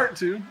God. smart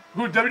too.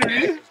 Who,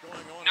 WWE?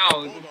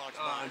 No,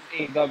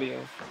 AEW.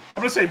 I'm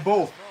gonna say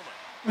both.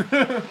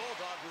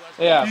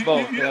 Yeah,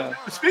 both, yeah.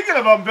 Speaking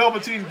of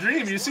Velveteen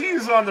Dream, you see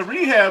he's on the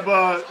rehab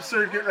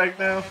circuit right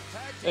now,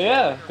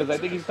 Yeah, because I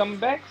think he's coming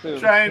back soon.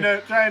 trying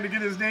to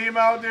get his name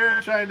out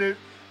there, trying to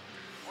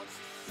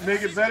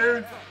make it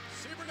better.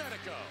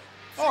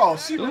 Oh,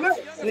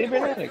 Cybernetico.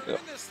 Cybernetico.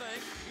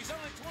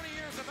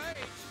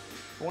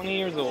 20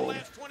 years old.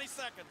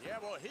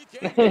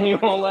 He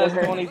won't last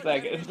 20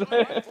 seconds.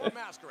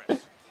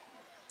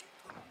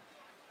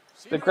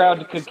 The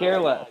crowd could care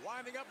less.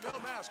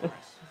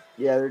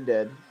 Yeah, they're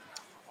dead.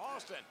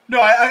 No,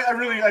 I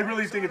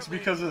really think it's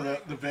because of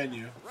the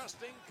venue.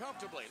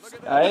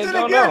 I then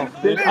don't again, know.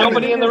 There's man,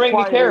 nobody in the ring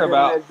to care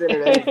about.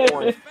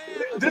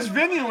 This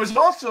venue was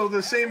also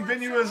the same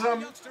venue as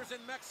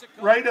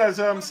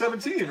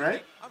 17,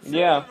 right?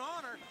 Yeah.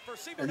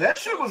 And that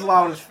shit was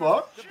loud as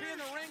fuck.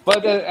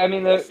 But,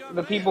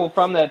 the people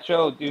from that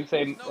show do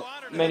say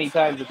many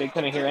times that they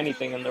couldn't hear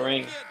anything in the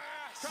ring.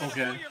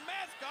 Okay.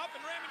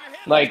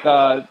 Like,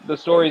 the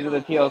stories of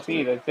the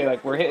TLC, they say,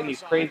 like, we're hitting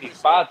these crazy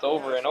spots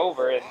over and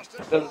over, and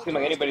it doesn't seem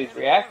like anybody's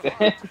reacting.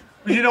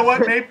 But you know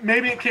what?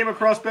 Maybe it came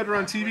across better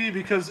on TV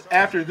because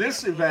after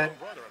this event,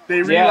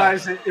 they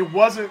realized that it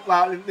wasn't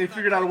loud, and they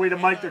figured out a way to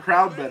mic the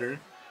crowd better.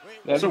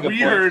 That's So a good we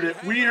point. heard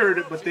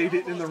it, but they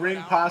didn't in the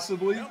ring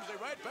possibly.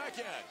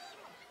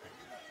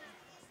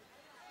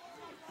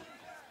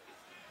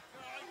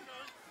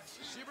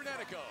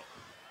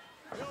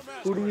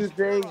 Who do you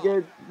think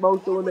gets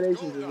most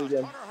eliminations this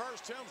weekend?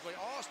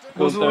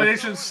 Those Gunther.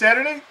 eliminations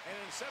Saturday?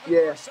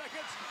 Yeah,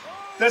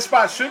 That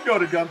spot should go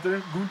to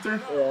Gunther.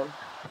 yeah.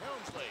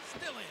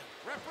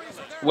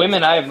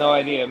 Women, I have no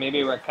idea.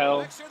 Maybe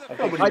Raquel. I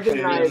think I she think should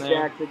be Nia in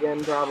there. Jax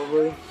again,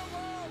 probably.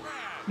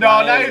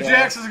 No, Nia Nia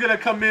Jax is gonna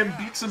come in,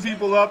 beat some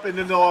people up, and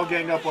then they'll all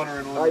gang up on her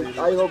and eliminate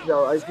her. I hope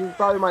so. She's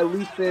probably my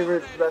least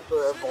favorite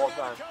wrestler of all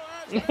time.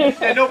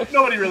 And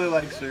nobody really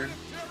likes her.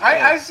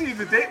 I see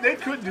that they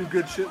could do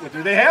good shit with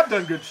her. They have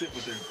done good shit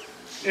with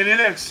her. In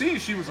NXT,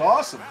 she was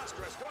awesome.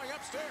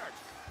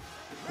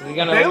 Is he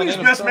gonna Bailey's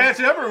eliminate best himself? match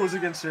ever was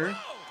against her.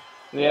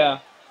 Yeah.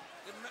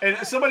 And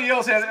somebody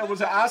else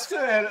was it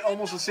Asuka had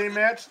almost the same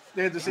match.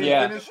 They had the same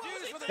Yeah. finish.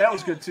 That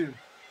was good too.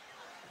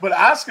 But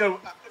Asuka,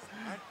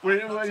 when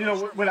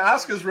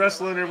Asuka's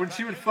wrestling her, when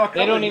she would fuck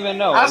They up, don't even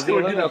know. Is he Asuka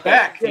would get her eliminated?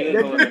 back He Yeah, is they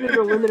could eliminated. have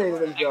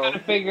eliminated him, Gotta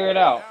Joe. figure it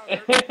out.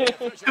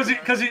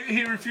 because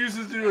he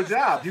refuses to do a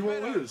job. He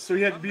won't lose, so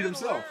he had to beat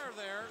himself.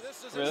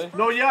 Really?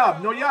 No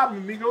job,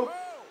 amigo.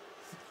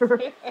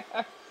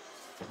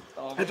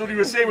 That's what he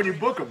would say when you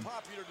book him.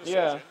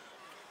 Yeah.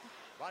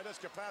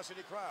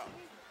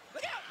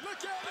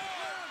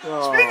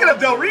 Oh, Speaking of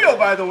Del Rio,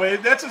 by the way,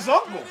 that's his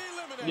uncle.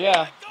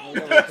 Yeah.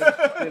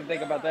 Didn't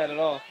think about that at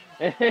all.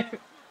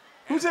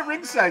 Who's at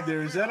ringside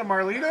there? Is that a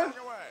Marlena?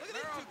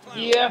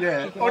 Yeah.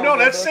 Yeah. Oh no,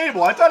 that's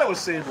Sable. I thought it was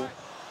Sable.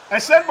 I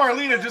said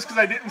Marlena just because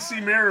I didn't see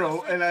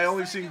Mero and I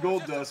only seen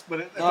Goldust,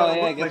 but I Oh thought it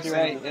yeah, I looked guess like you're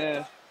Sable. right.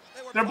 Yeah.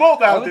 They're both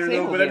Why out would there though,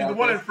 Sable but be I mean the out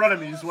one there? in front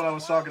of me is what I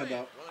was talking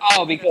about.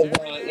 Oh, because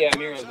yeah,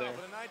 Miro's there.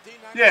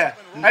 Yeah,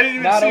 I didn't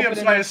even Not see him,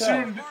 opening so I himself.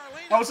 assumed.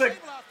 I was like,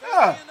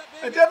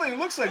 it definitely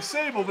looks like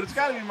Sable, but it's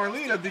got to be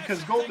Marlena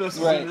because Goldust is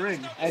Right. in the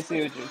ring. I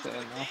see what you're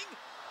saying. Now.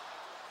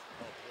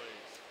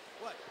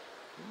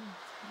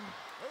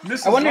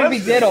 Mrs. I wonder if he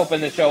Lesnar. did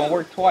open the show and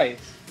work twice.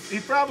 He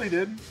probably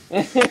did.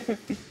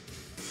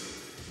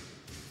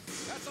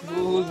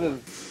 Who's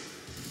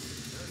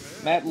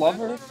this? Matt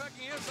Lover?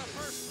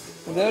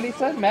 Is that what he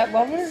said? Matt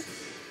Lover?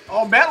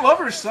 Oh, Matt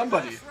Lover's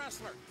somebody.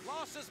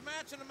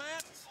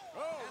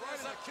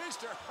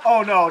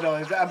 Oh no,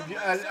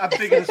 I'm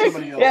thinking of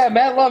somebody else. Yeah,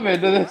 Matt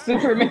Lovett, the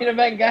super main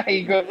event guy.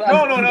 He goes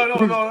on.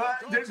 No.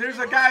 There's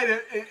a guy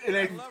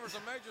that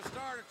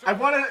I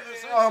want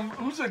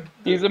to.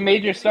 He's a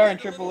major star in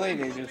AAA.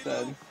 They just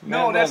said.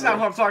 No, Matt that's Lovett. not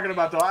what I'm talking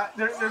about though.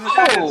 There's a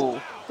guy.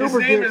 Oh, His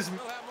name is.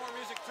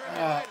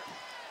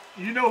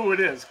 You know who it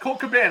is? Colt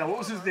Cabana. What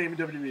was his name in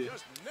WWE?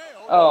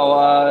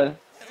 oh,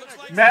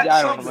 Matt.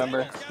 I don't something.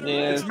 remember.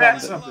 Yeah, It's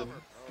Matt something.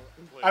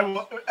 I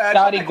will.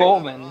 Scotty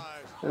Goldman,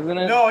 isn't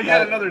it? No, he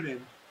had another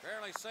name.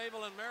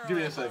 Give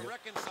me a second.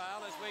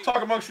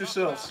 Talk amongst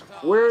yourselves.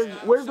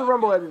 Where's the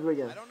Rumble at this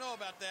weekend?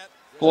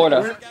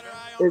 Florida.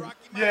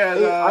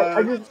 Yeah,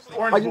 I just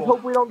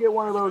hope we don't get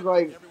one of those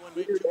like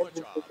weird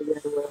entrances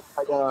again with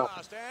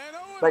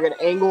like an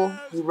angle.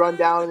 You run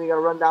down and you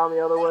gotta run down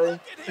the other way.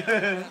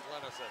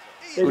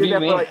 What do you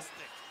mean?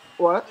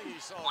 What?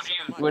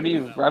 What are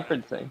you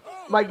referencing?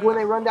 Like when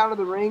they run down to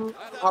the ring,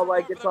 how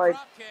like it's like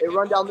they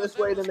run down this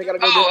way, then they gotta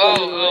go this way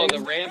to the ring.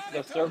 The ramp,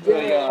 the circle.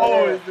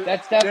 Yeah.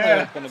 That's definitely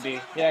what's gonna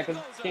be. Yeah, because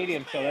it's a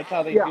stadium show. That's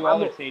how they do all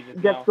their stages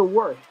now. That's the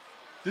worst.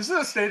 This is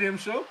a stadium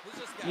show.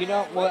 You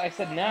know, well, I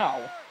said now.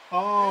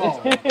 Oh,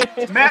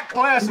 Matt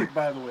Classic,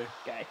 by the way.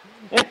 Guy.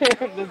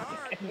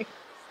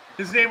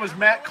 His name was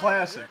Matt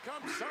Classic.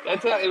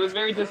 It was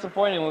very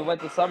disappointing when we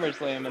went to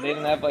SummerSlam and they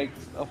didn't have like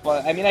a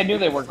fun. I mean, I knew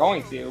they were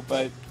going to,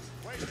 but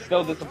it's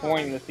still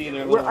disappointing to see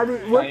their little.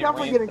 We're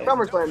definitely getting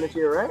SummerSlam this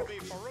year, right?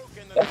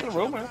 That's a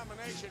rumor.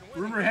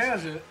 Rumor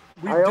has it.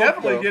 We I hope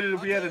definitely so. get it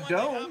if we had a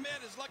dome.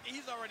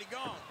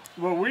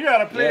 Well, we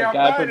gotta play Yeah,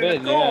 God outside forbid,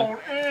 in the dome.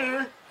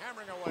 Eh.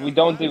 We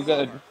don't do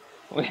good.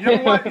 You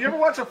ever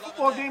watch a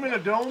football game in a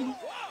dome?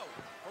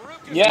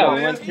 Yeah,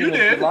 we went to You the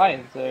did.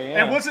 Lions there.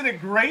 Yeah. And wasn't it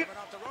great?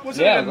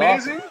 Wasn't Yeah, it it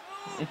was amazing?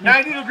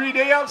 90-degree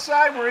day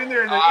outside. We're in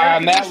there in the air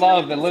Matt conditioning.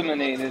 Love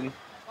eliminated.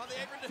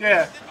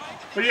 Yeah.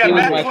 But yeah, He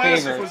was Matt my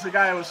Classic favorite. was the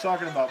guy I was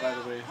talking about, by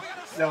the way.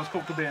 That was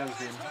Colt Cabana's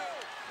name.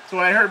 So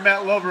when I heard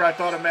Matt Lover, I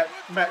thought of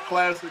Matt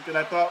Classic, and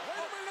I thought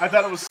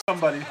it was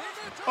somebody.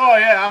 Oh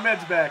yeah,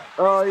 Ahmed's back.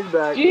 Oh, he's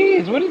back.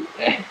 Jeez, what is?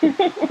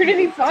 Where did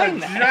he A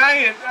find that?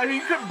 giant. I mean,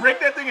 you couldn't break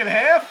that thing in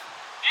half.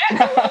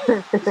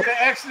 To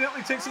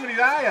accidentally take somebody's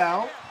eye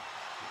out.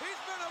 He's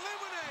been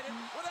eliminated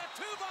with a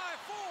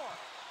 2x4.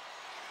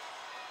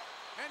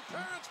 And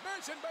Terrence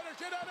Benson better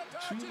get out of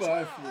Dodge 2x4.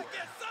 I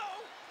guess so.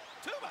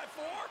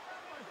 2x4.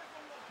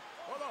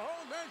 Well, the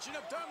whole mention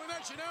of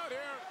domination out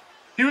here.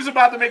 He was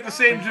about to make the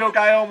same joke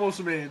I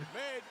almost made.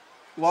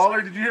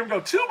 Lawler, did you hear him go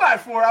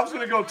 2x4? I was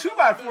going to go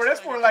 2x4.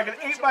 That's more like an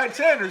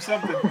 8x10 or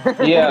something.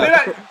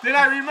 Yeah. Then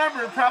I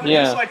remembered, probably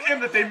just like him,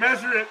 that they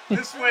measure it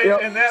this way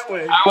and that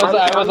way. I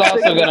was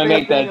also going to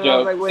make that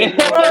joke. Right.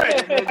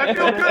 I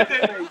feel good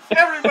that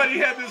everybody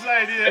had this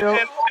idea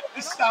and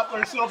we stopped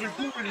ourselves,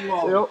 including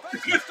Lawler.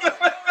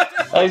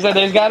 Like I said,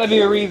 there's got to be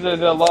a reason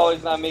that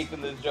Lawler's not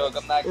making this joke.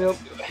 I'm not going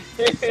to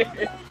do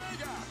it.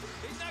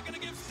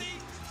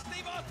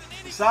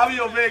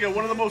 Savio Vega,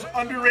 one of the most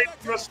underrated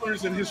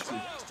wrestlers in history.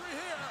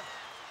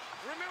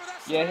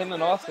 Yeah, him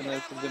and Austin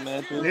had some good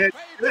matches.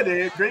 They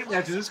had great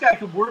matches. This guy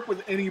could work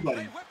with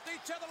anybody.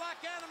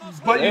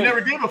 But you never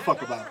gave a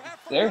fuck about it.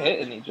 They're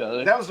hitting each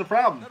other. That was the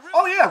problem.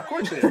 Oh, yeah, of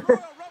course they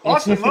are.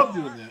 Austin loved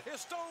doing that.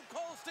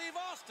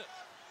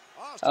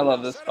 I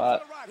love this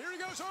spot.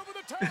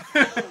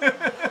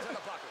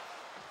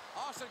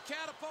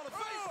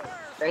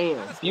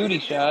 Damn. Beauty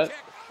shot.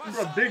 He's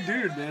a big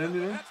dude, man.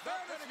 You know?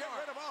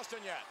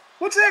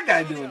 What's that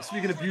guy doing,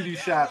 speaking of beauty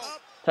shots?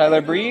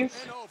 Tyler Breeze?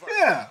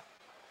 Yeah.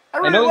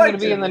 I know he's going to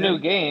be in the new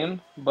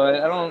game, but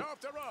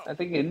I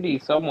think Indy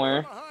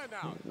somewhere.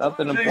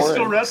 Nothing Is he still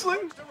important.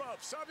 wrestling?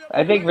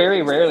 I think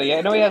very rarely. I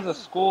know he has a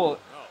school.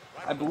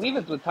 I believe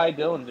it's with Ty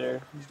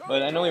Dillinger,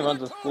 but I know he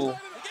runs a school.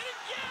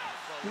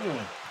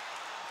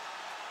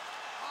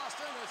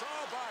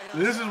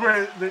 This is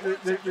where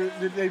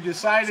they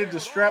decided to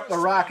strap the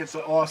rocket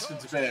to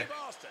Austin's back.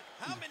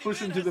 Push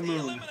him to the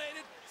moon.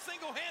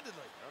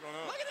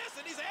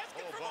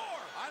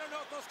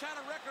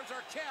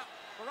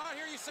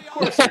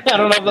 I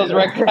don't know if those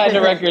kind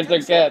of records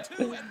are kept.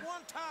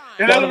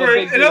 In other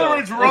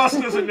words, Ross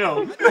doesn't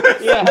know.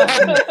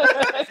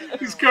 Yeah.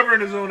 He's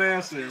covering his own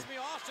ass there.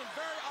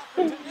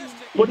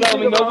 You tell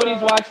me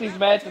nobody's watched these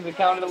matches and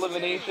counted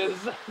eliminations.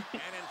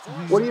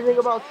 What do you think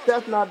about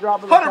Seth not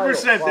dropping the title?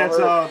 100%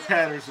 that's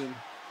Patterson.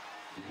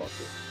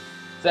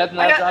 Seth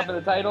not dropping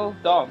the title?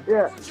 Dumb.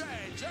 Yeah.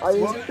 I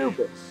mean, it's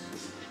stupid.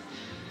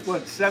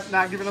 What, Seth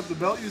not giving up the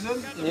belt, you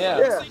said?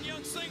 Yeah.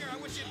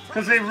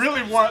 Because they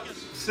really want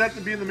Seth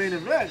to be in the main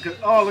event.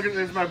 Oh, look at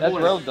this, my boy. That's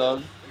Road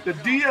Dogg. The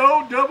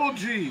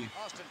D-O-double-G.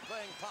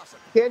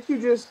 Can't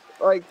you just,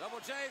 like...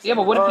 Yeah,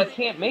 but what if he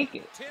can't make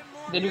it?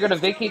 Then you're going to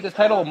vacate the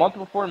title a month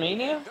before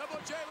Mania?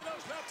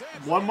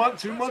 1 month,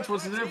 2 months,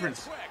 what's the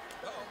difference?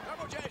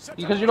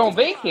 Because you don't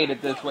vacate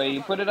it this way.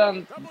 You put it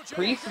on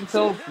Priest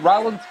until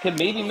Rollins can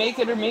maybe make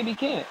it or maybe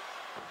can't.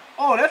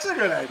 Oh, that's a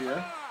good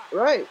idea.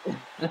 Right.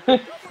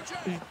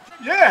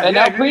 Yeah. And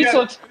now Priest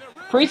looks...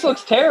 Priest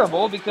looks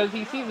terrible because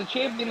he sees the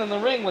champion in the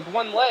ring with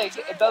one leg.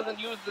 It doesn't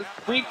use this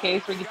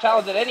briefcase where he can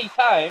challenge at any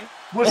time.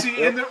 Was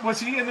he in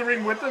the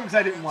ring with them? Because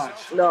I didn't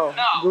watch. No,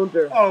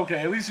 Gunther. Oh, okay.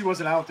 At least he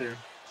wasn't out there.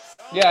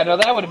 Yeah, no,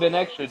 that would have been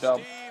extra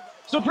dumb.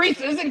 So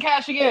Priest isn't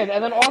cashing in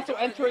and then also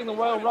entering the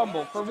Royal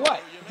Rumble. For what?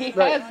 He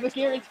has the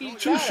guaranteed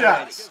 2 shot.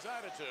 shots.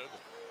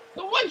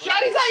 The one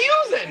shot he's not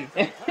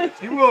using.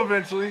 He will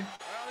eventually.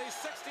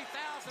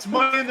 It's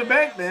money in the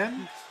bank,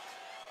 man.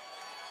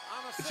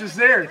 It's just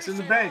there. It's in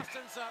the bank.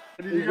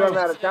 He's running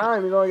out of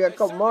time. He's only got a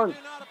couple months.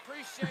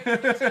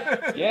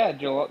 Yeah,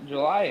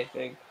 July, I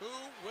think.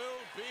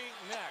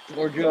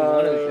 Or June,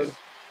 one of the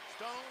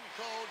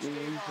two.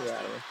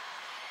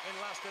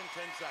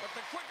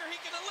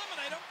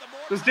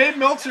 Does Dave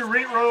Meltzer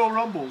rate Royal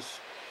Rumbles?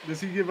 Does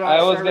he give out?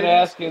 I was star going to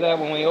ratings? ask you that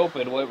when we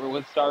opened.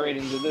 What star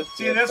rating did this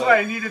See, get, that's but- why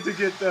I needed to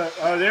get the.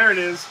 Oh, there it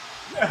is.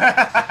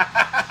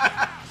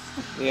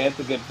 Yeah, it's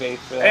a good face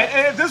for that.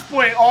 And at this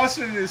point,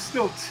 Austin is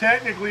still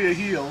technically a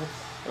heel.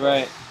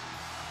 Right.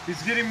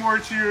 He's getting more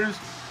cheers.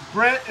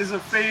 Brett is a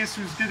face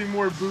who's getting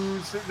more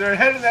boos. They're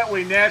heading that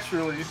way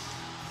naturally.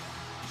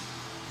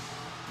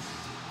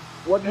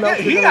 What's Yeah,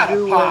 Meltzer he gonna got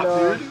do popped,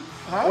 when? dude.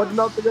 Huh? What's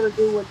Meltzer gonna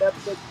do when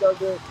Netflix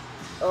doesn't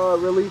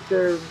release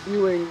their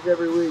viewings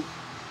every week?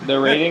 The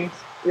ratings?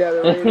 Yeah,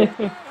 they're rated.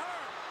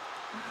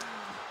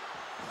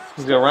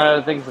 He's going to run out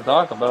of things to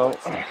talk about.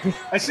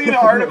 I seen an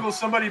article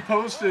somebody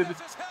posted.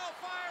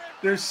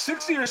 There's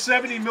 60 or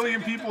 70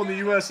 million people in the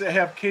U.S. that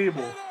have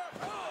cable.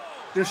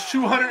 There's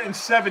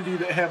 270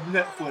 that have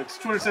Netflix.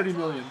 270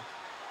 million.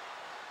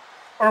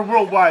 Or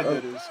worldwide,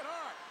 that is.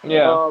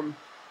 Yeah.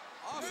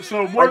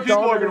 So more I people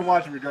saw are that going to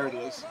watch it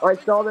regardless. I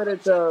saw that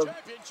it's a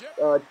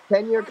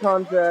 10-year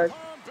contract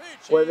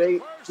where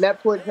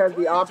Netflix has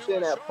the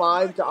option at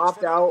 5 to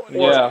opt out or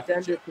Yeah.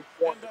 extend it to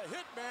 20.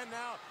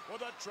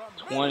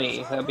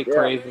 20. That'd be Yeah.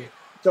 crazy.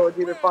 So it's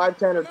either 5,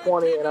 10, or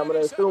 20, and I'm going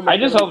to assume. I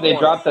just hope they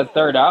drop the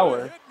third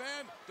hour.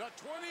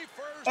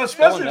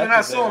 Especially if they're not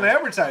Netflix selling there.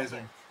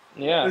 advertising.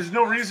 Yeah. There's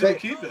no reason to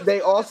keep it. They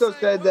also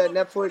said that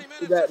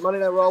that Monday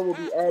Night Raw will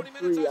be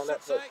ad-free on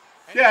Netflix.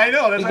 Yeah, I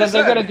know. That's Because what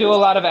I they're said. going to do a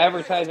lot of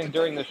advertising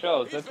during the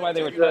shows. That's why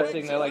they were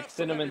testing the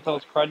Cinnamon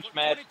Toast Crunch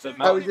match, the I was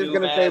Mountain just Dew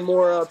going to match. say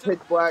more Pitch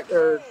Black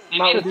or They made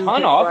Mountain a Dew ton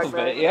Pitch off Black of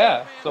match. it,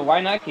 yeah. So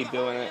why not keep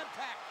doing it?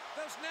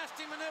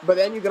 But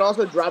then you can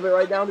also drop it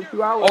right down to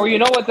 2 hours. Or you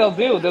know what they'll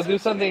do? They'll do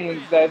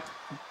something that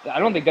I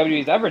don't think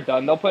WWE's ever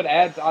done. They'll put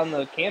ads on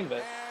the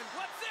canvas.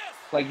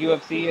 Like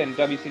UFC and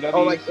WCW.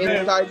 Oh, like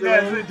Yeah, inside the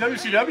yeah, ring?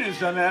 WCW has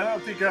done that. I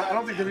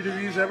don't think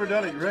WWE's ever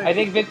done it. You're right. I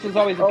think Vince was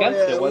always Oh, against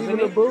yeah, it, wasn't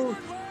even he? the booth.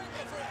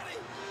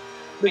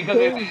 Because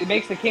it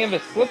makes the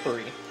canvas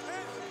slippery.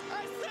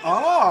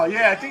 Oh,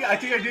 yeah, I think I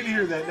did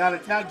hear that. Now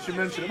that you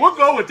mention it, we'll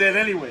go with that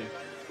anyway.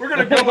 We're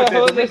gonna go with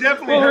that. We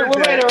definitely heard we'll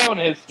write that. our own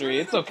history.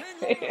 It's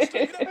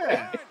okay.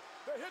 Yeah.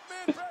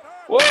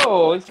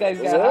 Whoa, this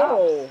guy's got hops.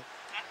 Whoa.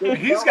 Good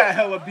He's job. got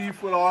hella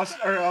beef with Austin.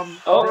 Or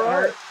Oh, Bret right.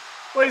 Hart.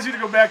 Well, he's gonna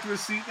go back to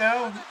his seat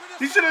now.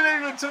 He should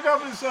have even took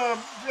off his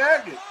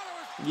jacket.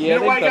 Yeah, You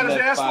know why he they've got done his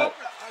that ass spot. whooped?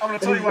 I'm gonna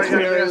tell you why he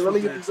got his ass Let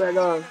me get whooped. this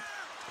back on.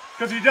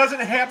 Because he doesn't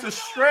have the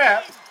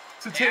strap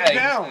to take Yeah,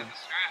 down.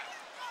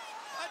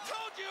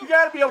 You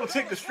gotta be able to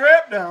take the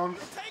strap down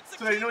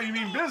so they know you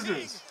mean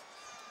business.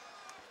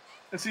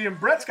 And see, and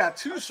Brett's got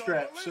 2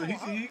 straps, so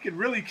he can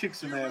really kick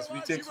some ass if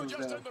he takes those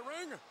down.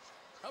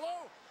 Hello,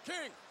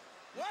 King.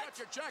 Got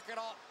your jacket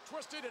all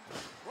twisted and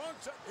wrong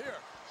here.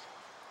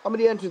 How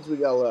many entries we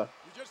got left?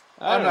 You just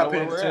I I'm don't know not where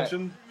paying we're at.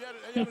 attention.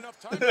 you had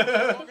enough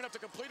time, long enough to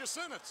complete a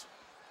sentence.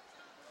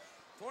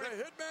 For the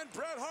Hitman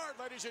Bret Hart,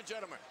 ladies and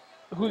gentlemen.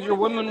 Who's your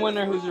woman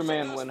winner? Who's your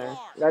man winner?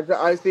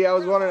 I see. I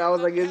was wondering. I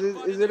was like,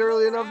 is it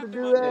early enough to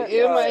do that?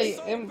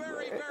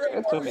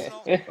 It's okay.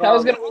 I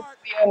was gonna wait at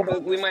the end,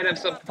 but we might have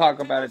something to talk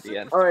about at the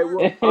end. All right.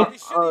 Well,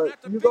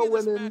 you go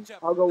women.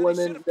 I'll go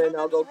women. Then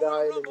I'll go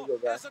guy. And then you go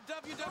guy.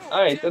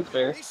 All right, that's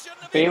fair.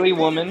 Bailey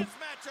woman.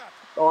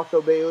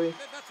 Also Bailey.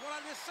 That's what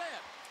I just said.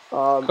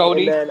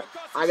 Cody. And then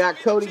I got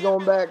Cody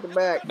going back to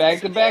back.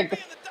 Back to back.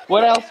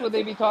 What else would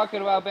they be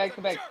talking about back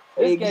to back?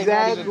 This guy's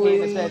not even Exactly.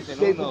 paying attention.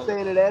 Who They've been knows?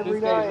 saying it every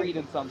This guy's night.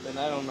 reading something.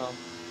 I don't know.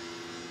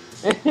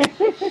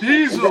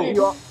 Diesel.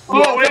 You all-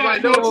 Oh, wait, I I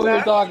know know what we were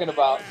it's not. talking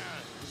about.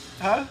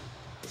 Huh?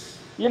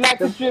 You're not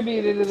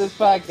contributing to this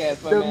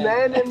podcast, my The man.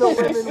 men and the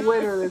women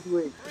winner this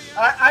week.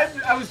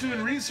 I was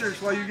doing research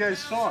while you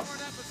guys talked.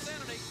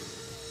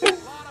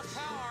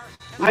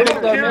 I Look don't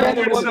at the care man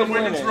who and wins the woman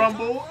women's winner.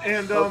 rumble,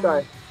 and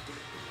Okay.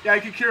 yeah, I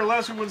could care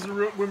less who wins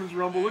the women's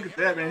rumble. Look at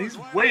that, man. He's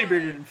way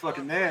bigger than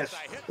fucking Nash.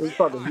 He's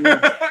fucking huge.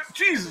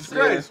 Jesus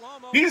Christ.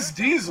 He's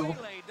Diesel.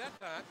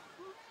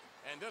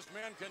 And this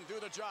man can do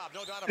the job,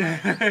 no doubt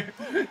about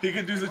it. He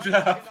can do the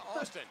job.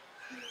 Austin.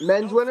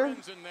 Men's winner?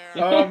 Friends in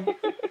there.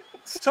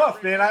 It's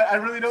tough, man. I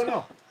really don't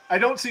know. I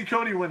don't see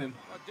Cody winning.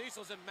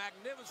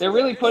 They're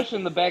really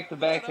pushing the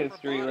back-to-back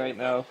history right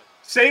now.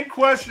 Same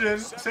question,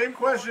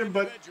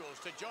 but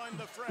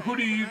who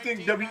do you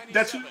think is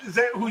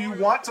that who you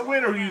want to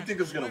win or who you think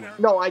is going to win?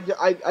 No, I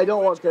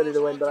don't want Cody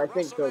to win, but I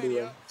think Cody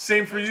wins.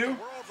 Same for you?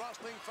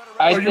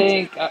 I Are you-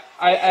 think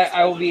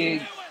I will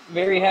be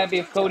very happy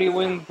if Cody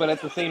wins, but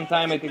at the same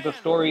time, I think the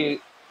story,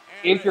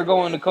 if you're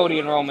going to Cody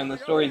and Roman, the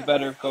story's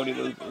better if Cody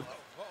loses.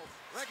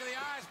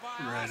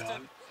 Right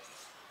on.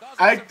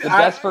 The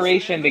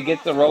desperation to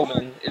get the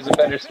Roman is a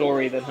better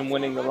story than him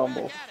winning the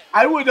Rumble.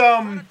 I would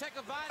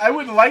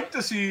like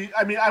to see.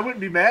 I mean, I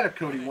wouldn't be mad if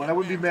Cody won. I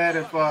wouldn't be mad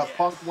if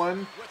Punk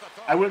won.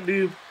 I wouldn't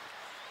be.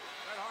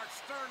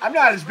 I'm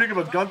not as big of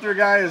a Gunther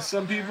guy as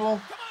some people,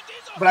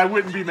 but I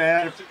wouldn't be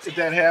mad if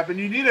that happened.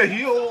 You need a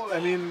heel. I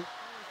mean,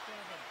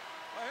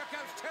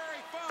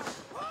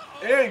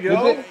 there you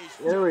go.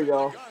 There we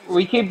go.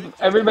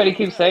 Everybody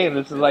keeps saying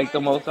this is like the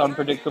most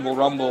unpredictable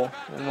Rumble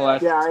in the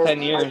last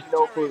 10 years. I have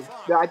no clue.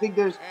 Yeah, I think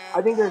there's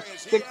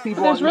 6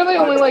 people. But there's really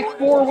only like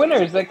 4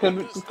 winners that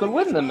could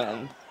win the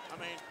men.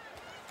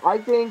 I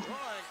think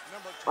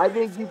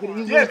you could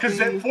easily. Yeah, because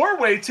that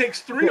 4-way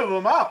takes 3 of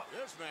them out.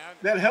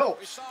 That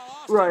helps.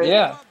 Right.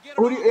 Yeah.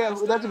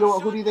 That's a good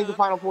one. Who do you think the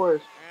final 4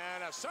 is?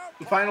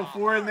 The final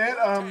 4 in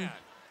that,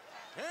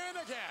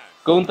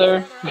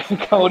 Gunther,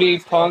 Cody,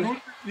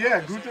 Punk.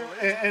 Yeah, Gunther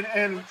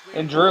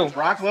and Drew.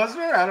 Brock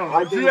Lesnar? I don't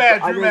know. Drew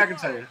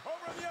McIntyre.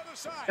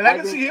 And I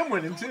can see him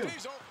winning, too.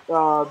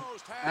 I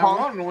don't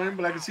want him to win,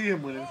 but I can see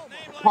him winning.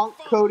 Punk,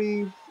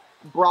 Cody,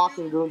 Brock,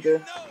 and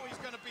Gunther.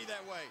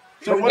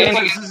 So what is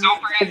this?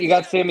 Don't forget you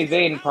got Sami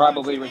Zayn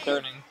probably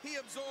returning.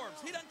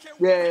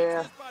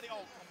 Yeah.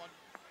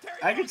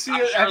 I can see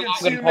I'm it. sure I can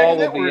see Logan him Paul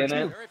making will that be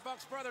in work,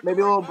 it. too.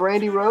 Maybe a little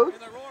Brandy Rhodes?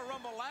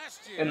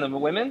 In the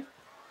women?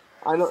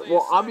 I know.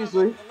 Well,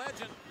 obviously.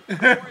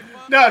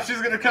 No, she's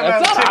going to come out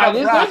That's and not take out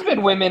obvious. Brock. There's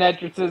been women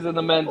entrances in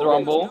the men's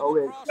Rumble.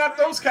 Okay. Not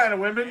those kind of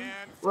women.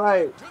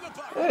 Right.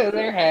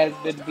 There has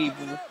been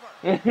people.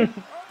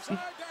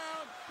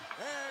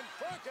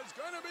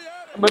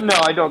 But no,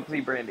 I don't see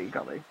Brandy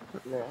coming.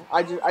 Yeah.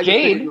 I just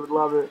Jade? think you would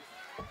love it.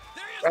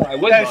 I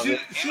would Yeah, love it.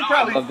 she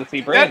probably. I'd love to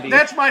see Brandy.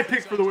 That's my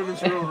pick for the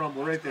women's Royal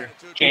Rumble right there.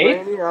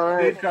 Jade? Brandy, all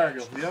right. Jade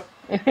Cargill. Yep.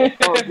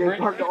 Oh, Jade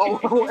Cargill all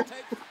the way.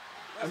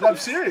 I'm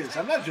serious.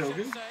 I'm not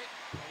joking.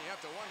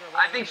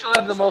 I think she'll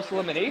have the most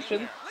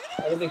eliminations.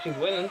 I don't think she's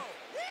winning.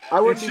 I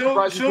wouldn't be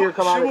surprised to see her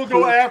come out. She will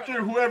go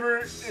after whoever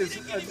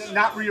is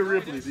not Rhea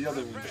Ripley, the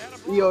other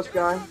one. Io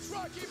Sky.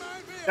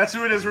 That's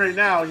who it is right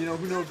now. You know,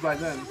 who knows by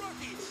then.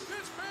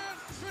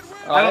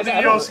 Oh, I don't think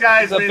Io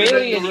Sky is the main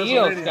Bailey event and for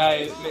Io WrestleMania.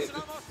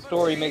 Sky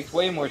story makes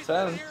way more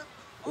sense.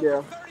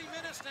 Yeah.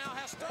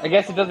 I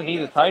guess it doesn't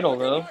need a title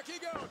though.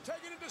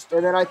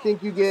 And then I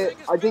think you get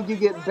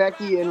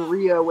Becky and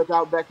Rhea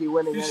without Becky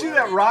winning. You see anyway.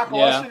 that Rock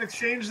Yeah. Austin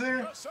exchange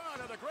there?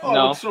 Oh,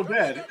 No. it looked so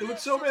bad. It looked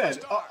so bad.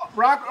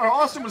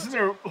 Austin was in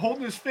there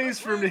holding his face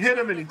for him to hit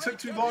him, and he took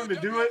too long to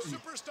do it.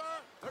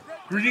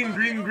 And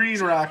green,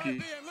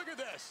 Rocky.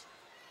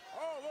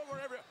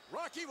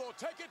 Rocky will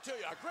take it to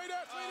you. A great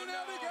athlete, and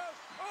now he goes.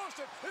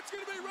 Austin, it's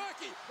going to be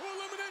Rocky who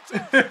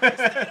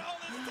eliminates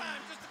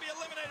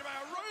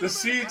The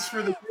seeds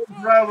for the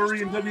big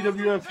rivalry in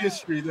WWF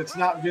history that's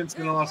not Vince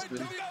and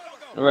Austin.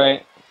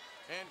 Right.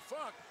 And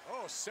Funk,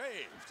 saved.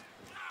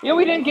 Yeah,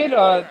 we didn't get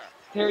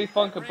Terry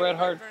Funk and Bret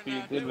Hart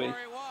feud, did we?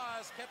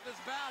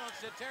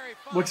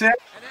 What's that?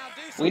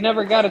 We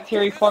never got a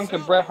Terry Funk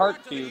and Bret Hart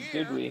feud,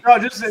 did we? No,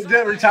 just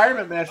that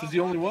retirement match was the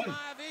only one.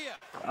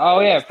 Oh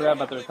yeah, I forgot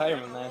about the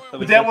retirement match.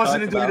 But that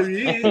wasn't in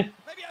WWE.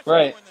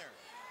 Right.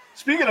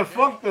 Speaking of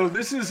Funk, though,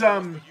 this is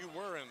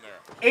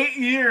 8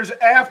 years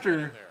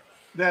after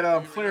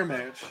that Flair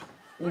match.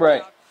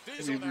 Right.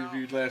 We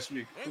reviewed last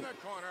week.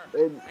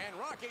 And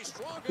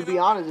to be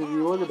honest, if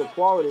you look at the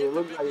quality, it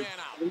looks like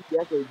it's 3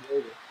 decades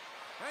later.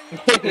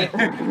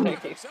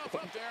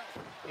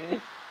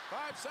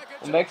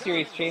 Well, next year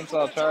he's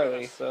Chainsaw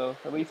Charlie, so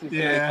at least he's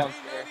Terry Funk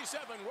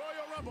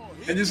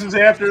there. And this is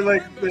after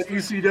like the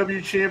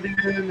ECW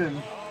champion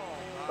and.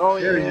 Oh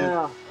There he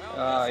yeah.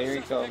 Here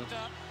he comes.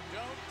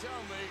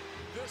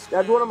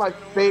 That's one of my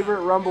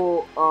favorite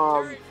Rumble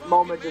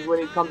moments is when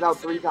he comes out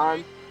 3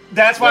 times.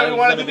 That's why That we was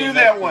wanted gonna to be do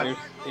next that one. year's.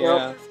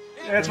 Yeah.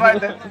 That's why,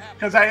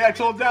 because I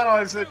told Donald,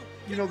 I said,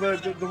 you know,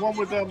 the one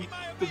with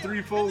the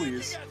 3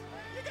 Foleys.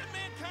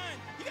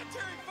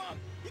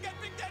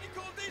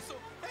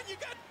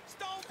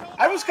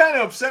 I was kind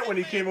of upset when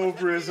he came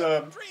over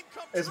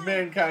as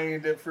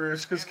Mankind at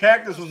first, because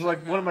Cactus was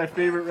like one of my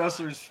favorite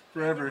wrestlers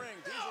forever.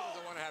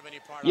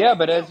 Yeah,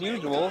 but as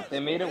usual, they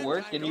made it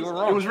work, and you were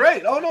wrong. It was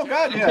right. Oh no,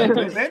 God, yeah,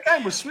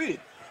 Mankind was sweet.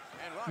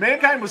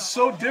 Mankind was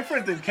so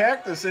different than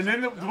Cactus, and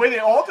then the way they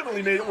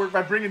ultimately made it work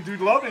by bringing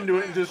Dude Love into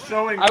it and just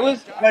showing, I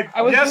was yes,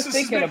 just this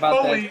thinking is Mick about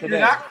Foley. that today.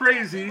 You're not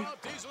crazy.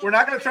 We're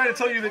not going to try to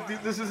tell you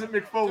that this isn't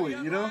Mick Foley.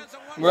 You know,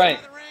 Right.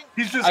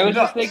 he's just. I was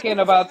nuts. just thinking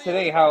about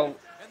today how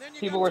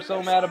people were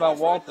so mad about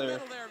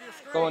Walter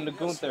going to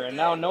Gunther, and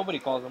now nobody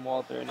calls him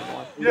Walter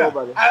anymore. Yeah,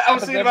 Nobody. I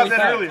was Happens thinking about every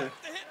that time. earlier,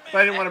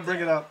 but I didn't want to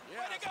bring it up.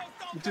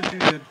 But since you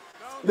did.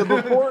 The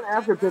before and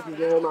after pictures of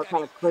him are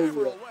kind of crazy.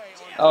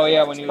 Oh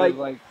yeah, when he was Like,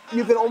 like,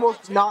 you can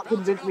almost not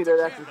convince me that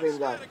that's the same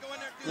guy.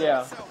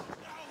 yeah.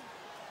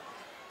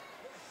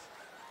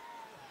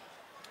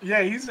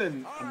 Yeah, he's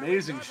in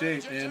amazing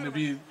shape, man. To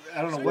be,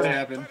 I don't know what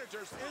happened.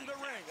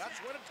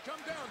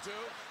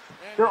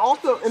 They're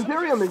also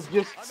Imperium is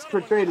just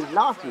portrayed as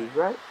Nazis,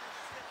 right?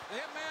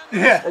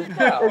 Yeah.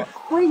 It's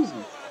crazy.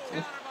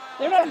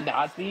 They're not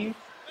Nazis.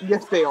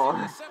 Yes, they are.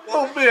 A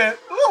little bit.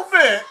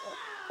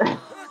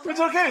 It's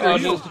okay. Oh,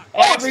 Though. just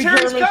It's every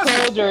Terry's German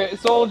cousin.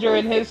 soldier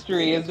in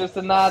history is just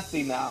a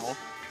Nazi now.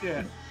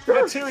 Yeah.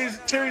 Sure.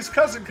 Terry's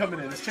cousin coming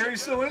in. Is Terry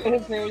still in?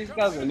 It's Terry's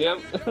cousin. Yep.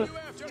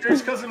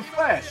 Terry's cousin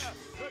Flash.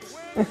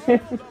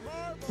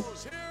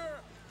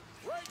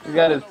 He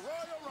got his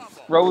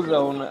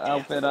Frozone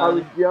outfit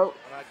on. Yep.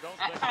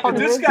 If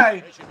this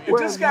guy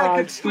Where's my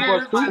could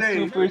steer super today,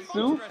 Super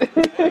suit.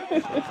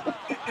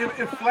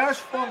 if Flash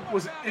Funk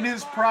was in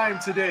his prime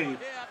today,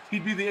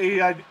 he'd be the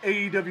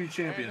AEW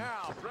champion.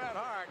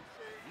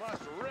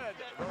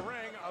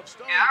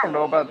 I don't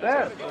know about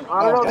that.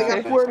 I don't know.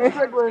 They got Swerve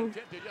Strickland.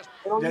 They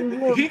don't use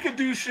Yeah, him. he could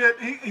do shit.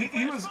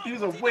 He was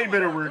a way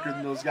better worker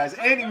than those guys,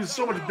 and he was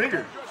so much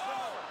bigger.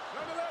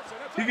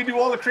 He could do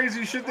all the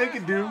crazy shit they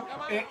could do,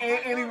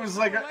 and he was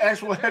like an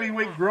actual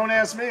heavyweight grown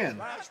ass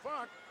man.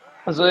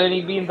 So then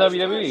he'd be in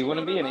WWE. He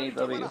wouldn't be in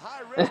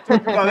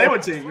AEW. No, they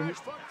would take him.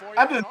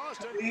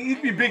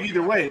 He'd be big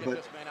either way,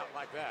 but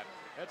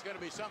That's going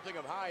to be something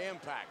of high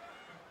impact.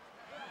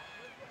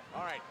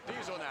 All right,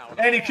 Diesel now.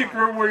 and he kicked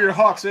Road Warrior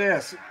Hawk's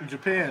ass in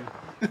Japan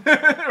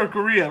or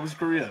Korea. It was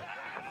Korea.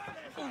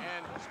 And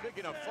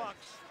speaking of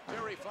Funks,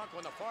 Terry Funk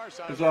on the far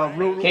side. It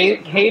was,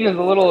 Kane is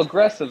a little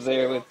aggressive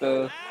there with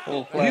the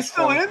whole Flash. he's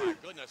still Funk. in.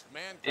 Goodness,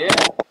 man. Yeah.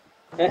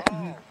 Oh,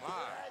 my.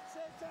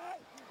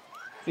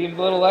 Seems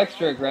a little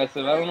extra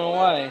aggressive. I don't know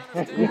why.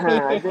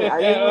 Yeah, I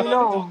didn't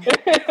know.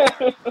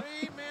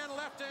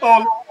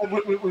 Oh,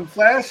 with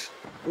Flash.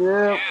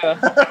 Yeah.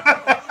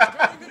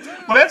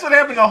 Well, that's what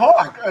happened to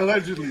Hawk,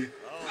 allegedly.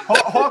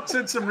 Hawk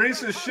said some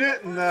racist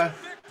shit, and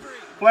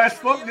Flash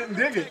Funk didn't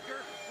dig it.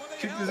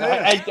 Kicked his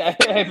ass.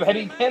 I bet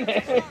he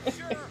didn't.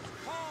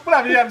 But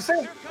I mean, I'm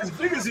saying, as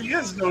big as he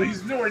is, though,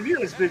 he's nowhere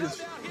near as big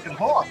as fucking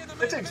Hawk.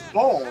 That takes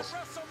balls.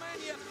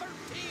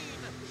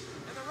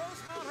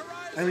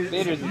 I mean,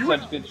 Vader's in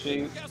such good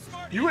shape.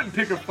 You wouldn't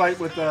pick a fight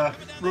with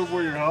Road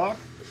Warrior Hawk.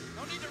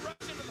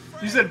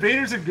 You said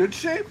Vader's in good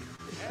shape?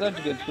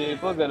 Such good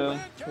shape. Look at him.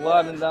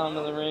 Wadding down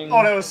to the ring.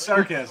 Oh, that was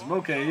sarcasm.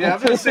 Okay, yeah, I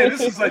was going to say,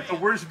 this is like the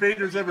worst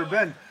Vader's ever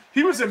been.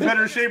 He was in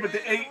better shape at the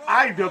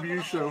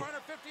AIW show.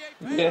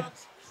 Yeah.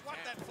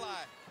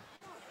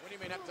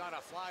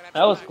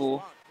 That was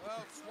cool.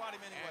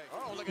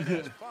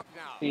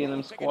 Seeing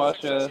him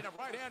squash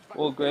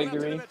old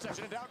Gregory.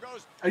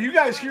 Are you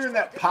guys hearing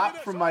that pop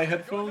from my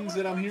headphones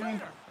that I'm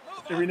hearing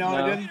every now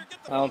and again?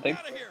 I don't think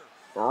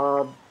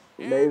so.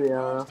 Maybe.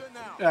 All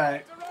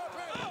right.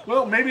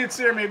 Well, maybe it's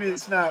there, maybe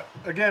it's not.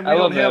 Again, we I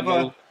don't love that have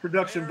move.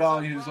 Production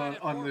values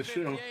on this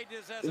show.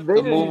 The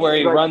move where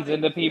he runs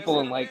into people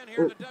and like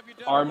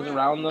arms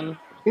around them.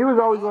 He was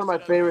always one of my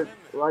favorite.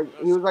 Like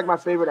he was like my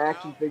favorite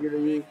action figure to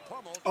use.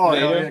 Oh,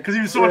 Vader? yeah, because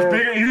he was so much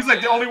bigger. He was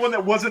like the only one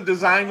that wasn't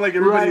designed like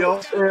everybody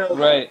else. Yeah.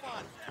 Right.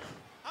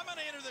 I'm going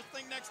to enter this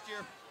thing next year.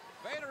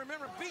 Vader,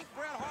 remember, beat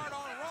Bret Hart on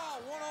Raw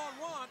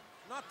one-on-one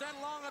not that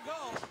long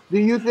ago. Do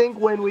you think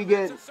when we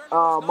get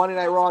Monday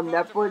Night Raw on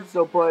Netflix,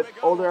 they'll put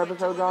older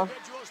episodes on?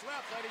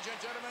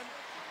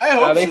 I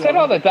hope They so. said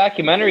all the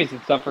documentaries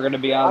and stuff are going to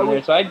be on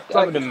there, so I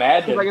would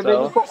imagine Like if they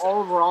so. just put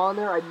all of Raw on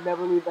there, I'd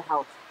never leave the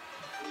house.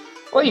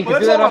 Well, you Well,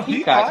 can do that's that all on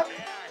Peacock.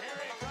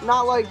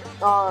 Not like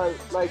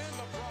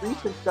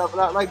recent stuff.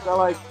 Not like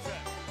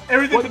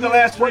Everything What for the do you-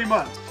 last 3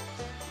 months.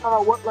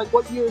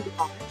 what year is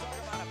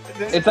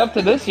it? It's up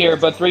to this year,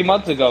 but 3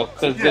 months ago,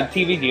 because Yeah.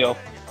 the TV deal.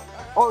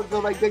 Oh, so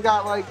like they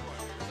got like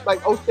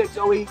 06,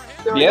 08.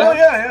 Oh, Yeah.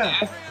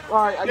 yeah. All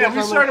right. I Yeah, guess we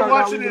I'm started gonna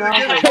watching it start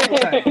again. leaving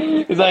the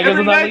house. He's like, Every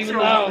I'm not night leaving show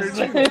the on house.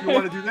 there, too, if you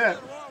want to do that.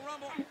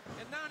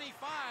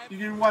 You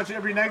can watch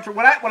every Nitro.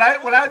 What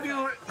I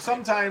do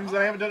sometimes, and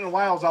I haven't done it in a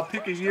while, is I'll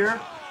pick a year,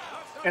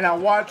 and I'll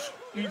watch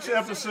each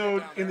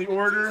episode in the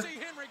order.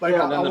 Like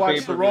Yeah, I'll the watch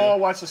the pay-per-view. Raw,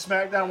 watch the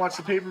SmackDown, watch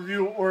the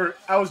pay-per-view, or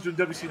I was doing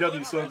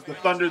WCW, so it's the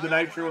Thunder, the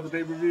Nitro, and the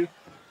pay-per-view.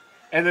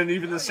 And then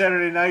even the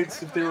Saturday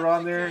nights, if they were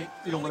on there,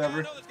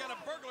 whatever.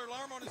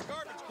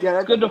 Yeah,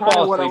 that's Good to kind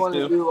fall of what I asleep want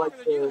to to. do,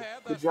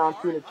 like the John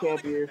Cena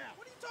champ year.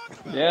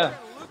 Yeah.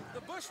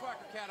 The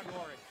Bushwhacker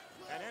category.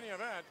 In any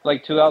event,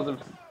 Like 2000,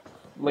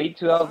 late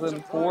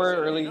 2004,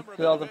 early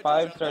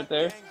 2005, start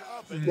there.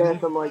 Yeah,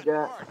 something like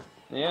that.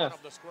 Yeah.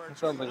 That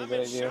sounds like a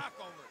good idea.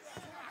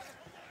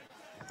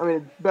 I mean,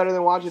 it's better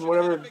than watching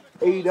whatever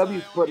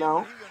AEW's putting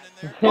out.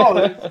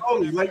 Oh,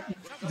 totally. Like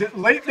the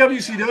late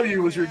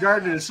WCW was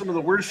regarded as some of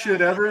the worst shit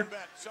ever.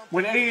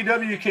 When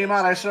AEW came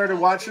out, I started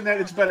watching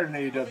that. It's better than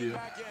AEW.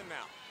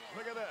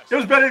 It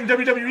was better than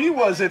WWE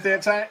was at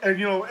that time.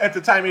 Or, at the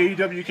time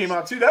AEW came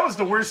out too. That was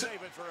the worst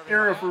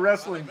era for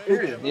wrestling.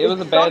 Period. It was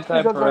a bad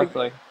time for Because, like,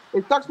 wrestling.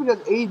 It sucks because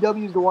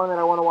AEW is the one that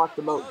I want to watch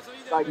the most.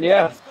 Like,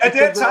 Yeah. At that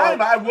because they're time,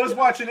 like- I was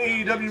watching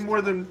AEW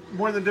more than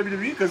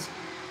WWE because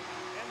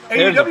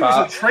There's a AEW was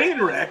pop. a train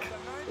wreck.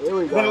 Here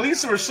we go. But at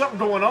least there was something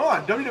going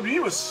on.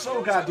 WWE was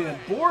so goddamn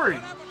boring.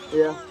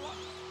 Yeah.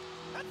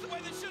 that's the way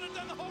they should have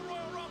done the whole Royal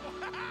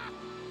Rumble.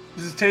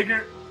 This is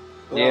Taker.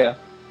 Yeah.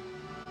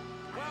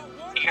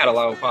 Well, He had a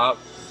lot of pop.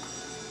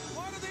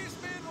 one of these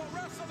men will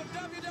wrestle the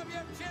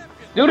WWF champion.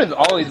 Dude has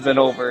always been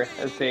over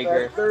as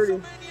Taker. That's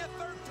 30.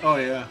 Oh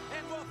yeah.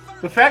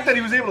 The fact that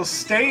he was able to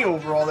stay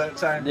over all that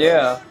time.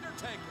 Yeah.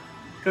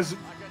 Because,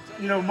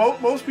 you know,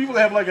 most people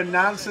that have like a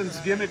nonsense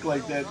gimmick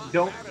like that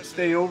don't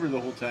stay over the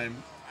whole time.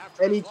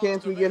 Any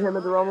chance we get him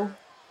at the Rumble?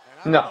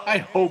 No. I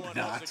hope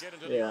not.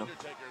 Yeah.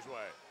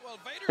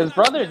 His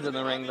brother's in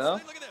the ring,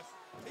 though.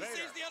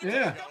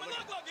 Yeah.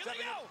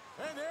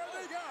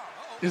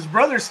 His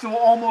brother still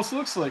almost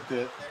looks like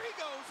that.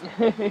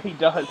 He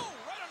does.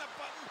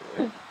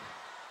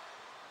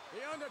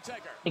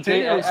 I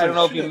don't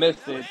know if you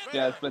missed it,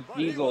 Jess, but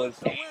Diesel is.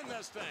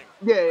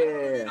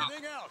 Yeah.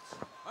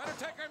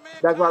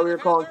 That's why we were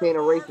calling Kane a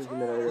racist a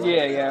minute ago.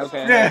 Yeah,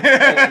 okay.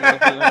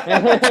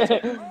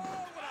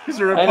 He's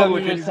a I know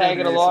Republican. you're just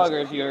tagging along, or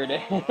if you heard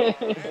it.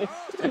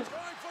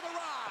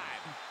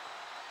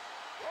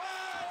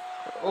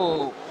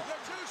 Oh,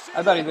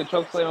 I thought he could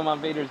choke slam him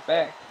on Vader's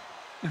back.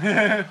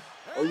 Are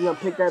you gonna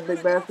pick that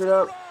big bastard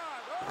up?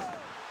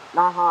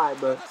 Not high,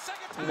 but.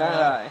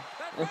 Nah.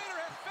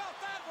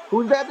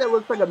 Who's that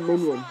looks like a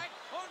minion?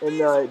 In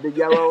the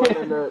yellow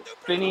and the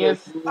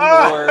Phineas.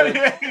 Oh,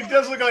 yeah, he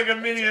does look like a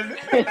minion.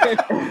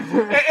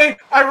 Hey,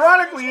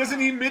 ironically, isn't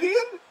he Midian?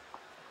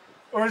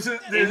 Or is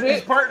it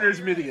his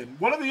partner's Midian?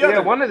 One of the other. Yeah,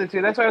 one of the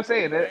two. That's what I was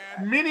saying.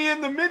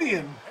 Minion the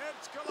Midian.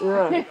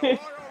 Yeah.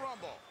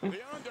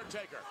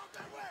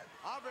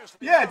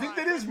 Yeah, I think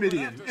that is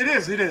Midian. It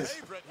is.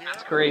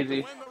 That's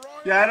crazy.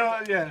 Yeah, I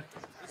don't. Yeah.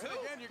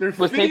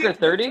 Was Taker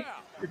 30?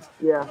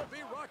 Yeah.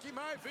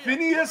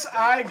 Phineas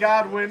I.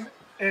 Godwin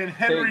and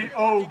Henry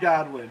O.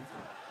 Godwin.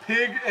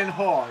 Pig and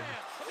Hog.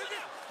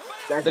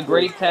 That's The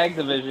great tag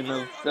division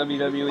of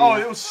WWE. Oh,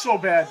 it was so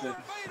bad then.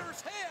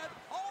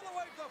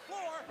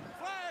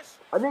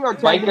 I think our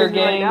tag Biker division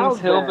right now gangs,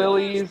 is bad.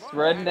 hillbillies,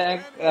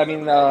 redneck. I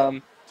mean,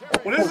 Well,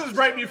 this is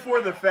right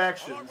before the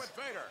factions.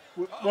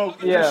 Well,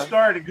 Yeah. just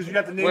started because you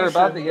got the nation. we're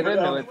about to get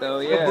into it, though,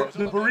 yeah.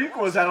 The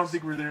Bariquas, I don't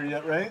think we're there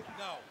yet, right?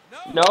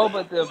 No,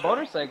 but the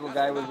motorcycle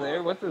guy was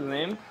there. What's his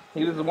name?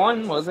 He was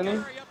one, wasn't he?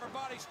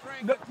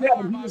 No, yeah,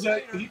 but he was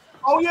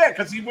oh yeah,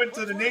 because he went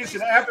to the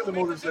nation after the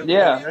motorcycle.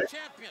 Yeah. Thing, right?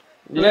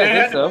 Yeah,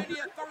 I think so.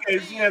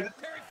 Okay, yeah,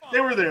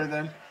 they were there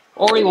then.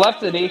 Or he left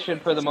the nation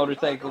for the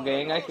motorcycle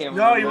gang. I can't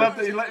remember. No, he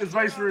left. It's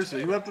vice versa.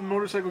 He left the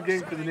motorcycle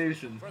gang for the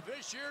nation. For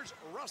this year's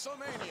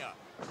WrestleMania.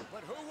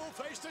 But who will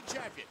face the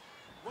champion?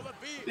 Will it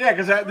be Yeah,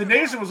 because the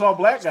nation was all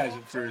black guys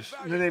at first,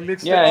 and then they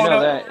mixed. Yeah, it. I know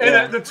no, that, And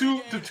yeah.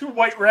 the two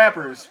white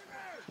rappers.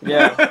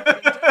 Yeah.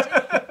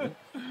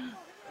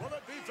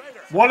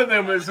 One of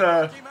them is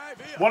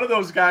one of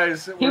those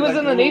guys. That He were was like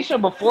in the little-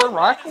 nation before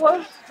Rock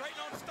was?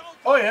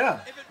 Oh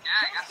yeah.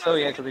 Oh,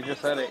 yeah, because he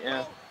just said it,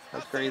 yeah.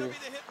 That's crazy.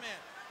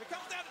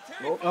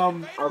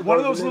 One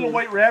of those little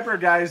white rapper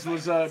guys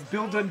was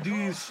Bill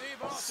Dundee's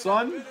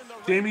son,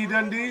 Jamie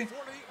Dundee.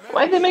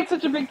 Why'd they make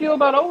such a big deal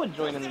about Owen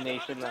joining the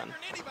nation then?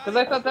 Because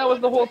I thought that was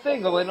the whole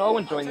thing. When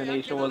Owen joined the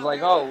nation was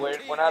like, oh,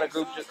 we're not a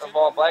group just of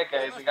all black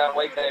guys. We got a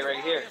white guy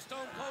right here.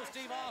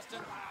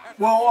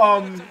 Well, I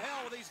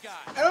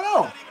don't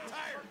know.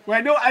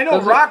 Well, I know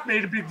Does it- Rock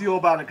made a big deal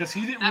about it because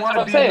he didn't That's want what to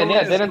I'm be. saying, known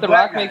yeah. as Didn't The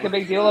black Rock make guy. a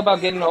big deal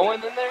about getting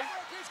Owen in there?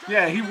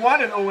 Yeah, he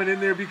wanted Owen in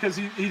there because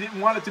he didn't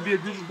want it to be a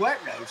group of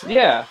black guys.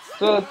 Yeah,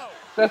 so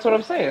that's what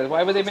I'm saying.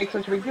 Why would they make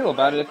such a big deal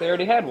about it if they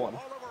already had one?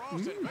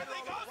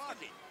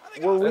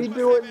 Were we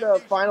doing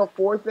the Final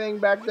Four thing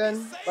back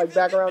then? Like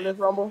back around this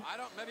Rumble?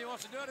 maybe he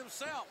wants to do it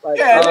himself? Like,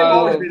 Yeah, they've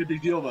always Uh, made a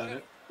big deal about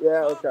it.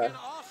 yeah, okay.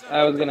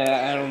 I don't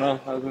know.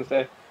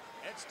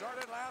 It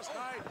started last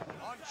night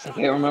on I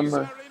can't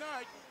remember. Saturday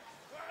night.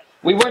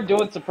 We weren't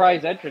doing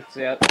surprise entrance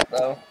yet,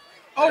 though.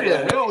 Oh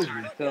yeah, they always do.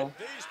 So,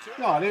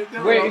 No, they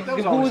who that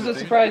was always was the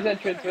thing. surprise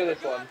entrance for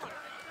this one?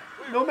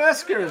 No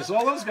mascaras,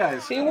 all those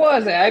guys. He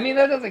was. I mean,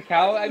 that doesn't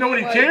count. I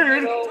Nobody mean, like,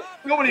 cared. you know,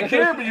 Nobody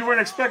cared, but you weren't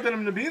expecting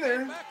him to be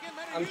there.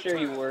 I'm sure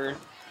you were.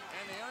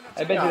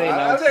 I bet No, you they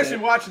I was announced actually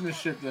it. watching this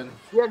shit then.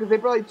 Yeah, because they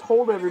probably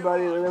told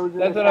everybody that there was.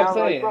 That's what I'm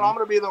saying. Bro, I'm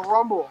gonna be in the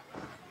Rumble.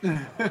 Could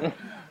it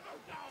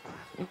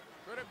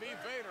be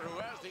Vader who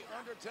has the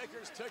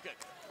Undertaker's ticket?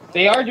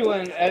 They are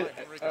doing.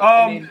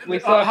 I mean, we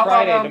still have how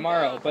about, Friday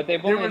tomorrow, but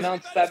they've there only was-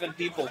 announced 7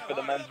 people for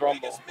the men's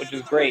rumble, which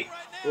is great.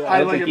 Yeah. I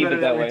Let's like it keep better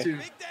it that that way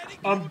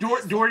way.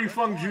 too. Dory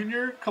Funk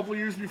Jr. a couple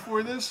years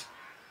before this.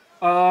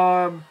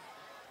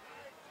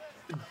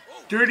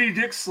 Dirty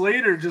Dick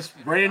Slater just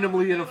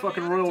randomly in a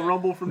fucking Royal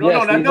Rumble from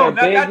Yes, these are not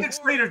big- Dick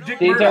Slater, Dick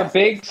These are Murdoch.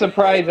 big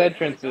surprise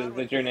entrances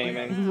that you're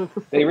naming.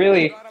 They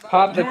really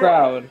popped the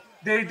crowd.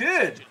 They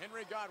did.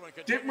 Henry Godwin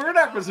could Dick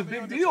Murdoch was a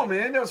big deal,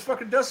 man. That was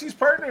fucking Dusty's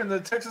partner in the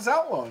Texas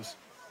Outlaws.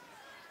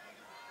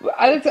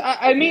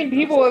 I mean,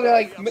 people are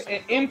like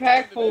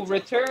impactful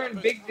return,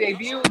 big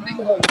debut, things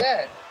like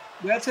that.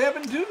 That's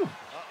happened too.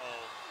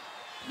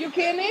 You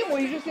can't name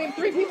one. You just named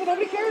 3 people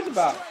nobody cares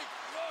about.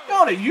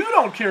 No, that you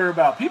don't care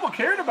about. People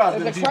cared about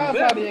them The people crowd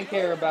then. probably didn't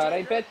care about.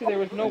 I bet you there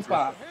was no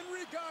pop.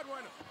 Henry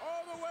Godwin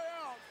all the way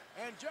out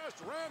and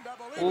just rammed, I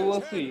believe, Well,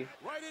 we'll his see. head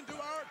right into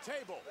our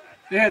table.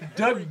 They had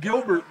Doug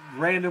Gilbert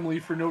randomly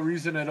for no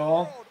reason at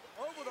all.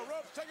 Over the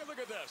ropes. Take a look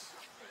at this.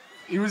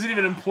 He wasn't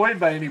even employed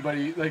by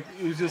anybody. Like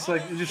he was just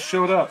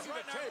showed up. To the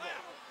table.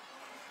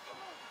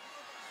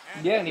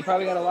 Yeah, and he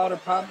probably got a louder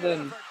pop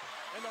than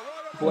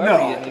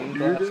whoever he named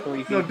the last three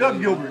people. No,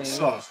 Doug Gilbert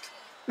sucked.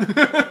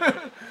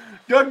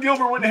 Doug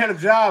Gilbert wouldn't have had a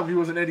job if he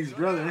wasn't Eddie's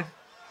brother.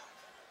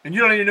 And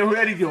you don't even know who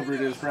Eddie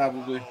Gilbert is,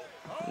 probably.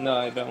 No,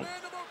 I don't.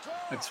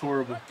 That's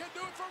horrible.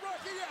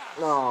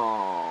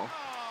 No.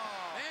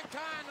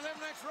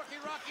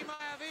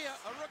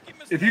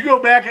 If you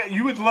go back,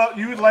 you would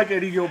like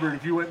Eddie Gilbert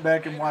if you went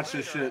back and watched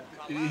this shit.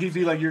 He'd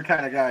be like your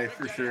kind of guy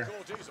for sure.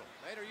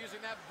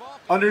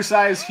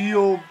 Undersized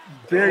heel,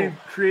 very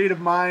creative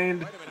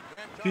mind.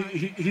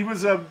 He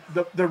was the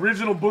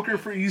original booker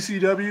for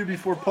ECW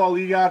before Paul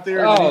Lee got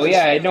there. Oh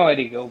yeah, I know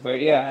Eddie Gilbert.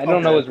 Yeah, I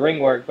don't know his ring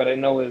work, but I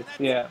know his.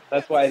 Yeah,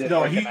 that's why I didn't.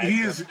 No,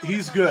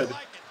 he's good.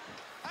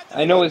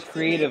 I know his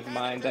creative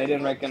mind. I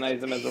didn't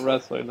recognize him as a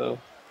wrestler though.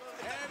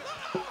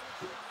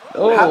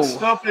 Oh, hot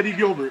stuff, Eddie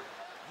Gilbert.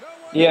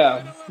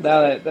 Yeah,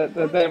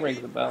 that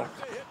rings a bell.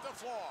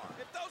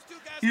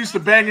 He used to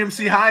bang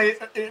Missy Hyatt.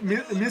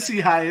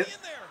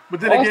 But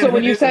then also, again,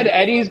 when you said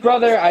Eddie's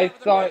brother, I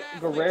thought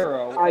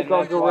Guerrero. I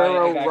thought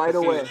Guerrero right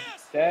away.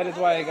 That is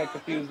why I got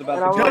confused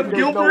about the Doug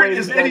Gilbert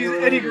is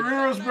Eddie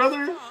Guerrero's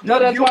brother? No,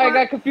 that's why I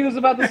got confused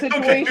about the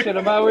situation,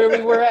 about where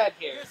we were at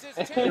here.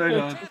 Right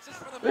on.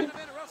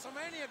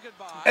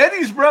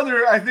 Eddie's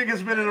brother, I think,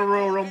 has been in a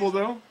Royal Rumble,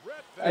 though.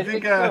 I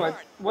think so.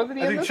 Wasn't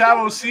he? I think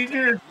Chavo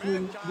Sr.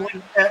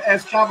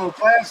 as Chavo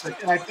Classic,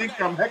 and I think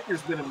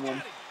Hector's been in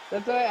one.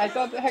 That's I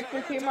thought that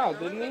Hector came out,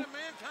 didn't he?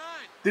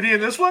 Did he in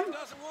this one?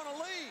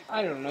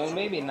 I don't know,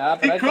 maybe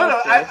not. But He could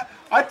have.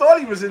 I thought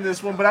he was in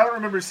this one, but I don't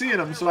remember seeing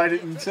him, so I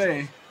didn't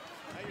say.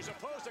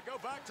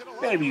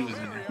 Maybe he was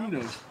in there. Who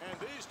knows?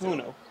 Who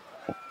knows?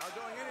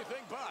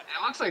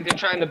 It looks like they're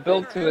trying to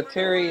build to a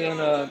Terry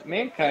and a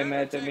Mankind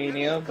match at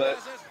Mania, but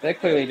that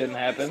clearly didn't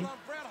happen.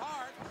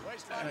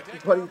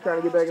 But he's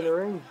trying to get back in the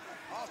ring.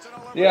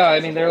 Yeah, I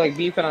mean they're like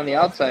beefing on the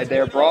outside.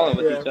 They're brawling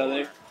with each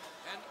other.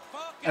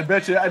 I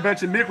bet you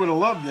Mick would have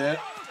loved that.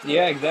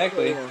 Yeah,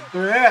 exactly. Look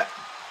at that.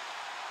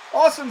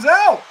 Austin's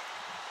out.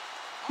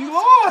 He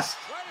lost.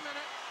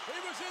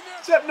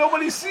 Except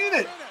nobody's seen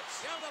it.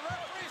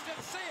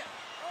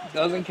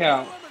 Doesn't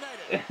count.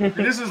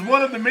 This is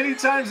one of the many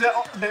times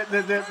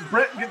that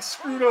Brett gets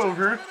screwed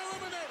over,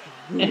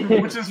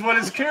 which is what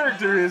his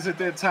character is at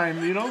that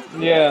time, you know?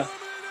 Yeah.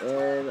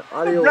 And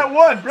audio. Brett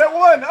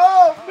won.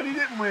 Oh, but he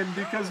didn't win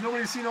because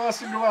nobody's seen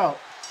Austin go out.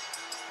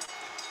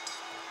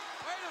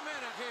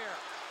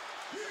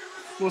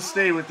 We'll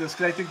stay with this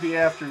because I think the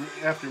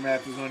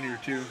aftermath is on here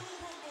too.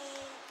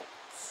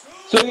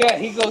 So yeah,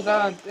 he goes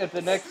on at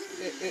the next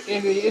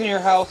in your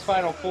house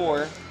Final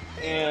Four,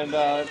 and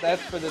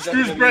that's for the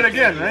screws WWE Brett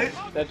again, right?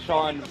 That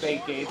Shawn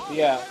vacates.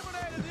 Yeah,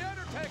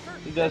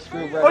 he does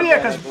screw Brett. Oh yeah,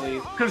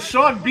 again, because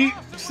Shawn beat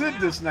Sid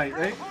this night,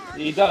 right?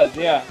 He does,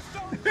 yeah,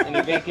 and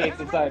he vacates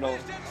the title.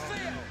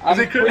 I'm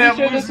they couldn't pretty have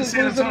sure lose this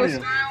to is San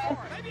losing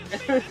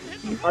Antonio.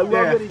 I love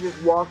that he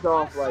just walked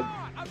off like,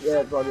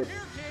 yeah, fuck it.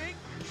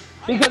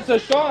 Because so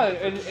Shawn,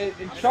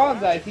 in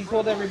Shawn's eyes, he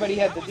told everybody he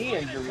had the knee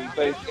injury,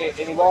 but and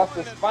he lost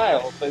his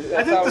smile. But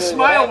I think the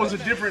smile was a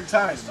different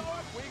time.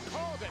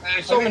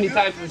 There's so many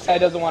times this guy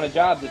doesn't want a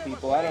job to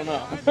people. I don't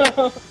know.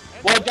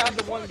 Well, a job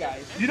to one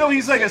guy. You know,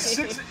 he's like a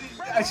six.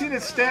 I seen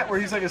a stat where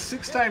he's like a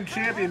 6-time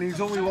champion. And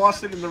he's only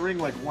lost it in the ring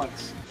like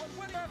once.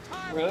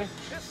 Really?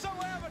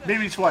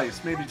 Maybe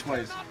twice.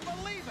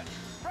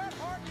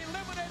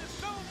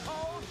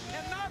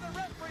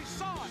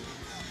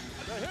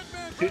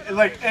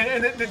 Like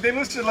and they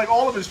listed like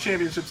all of his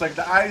championships, like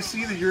the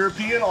IC, the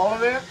European, all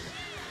of that.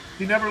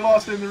 He never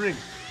lost it in the ring.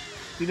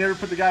 He never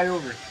put the guy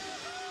over.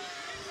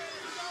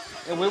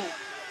 And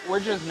we're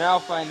just now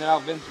finding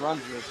out Vince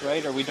runs this,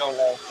 right? Or we don't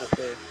know for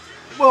sure.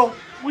 Well,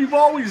 we've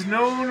always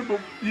known,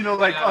 but you know,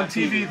 like on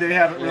TV, they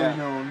haven't really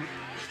known.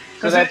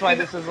 So that's why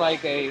this is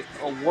like a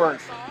work.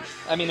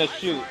 I mean, a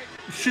shoot.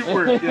 Shoot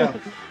work, yeah.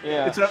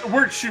 Yeah. It's a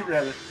work shoot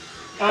rather.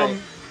 Right.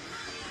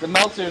 The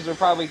Meltzers were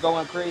probably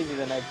going crazy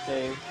the next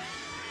day.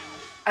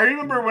 I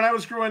remember when I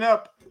was growing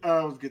up,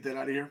 let's get that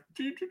out of here,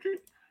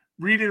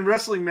 reading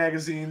wrestling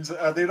magazines,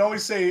 they'd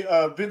always say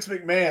Vince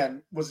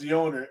McMahon was the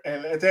owner.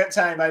 And at that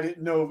time, I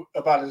didn't know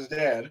about his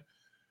dad.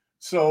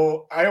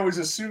 So I always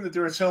assumed that they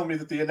were telling me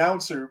that the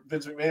announcer,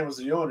 Vince McMahon, was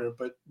the owner,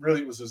 but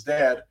really it was his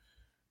dad.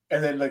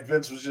 And then like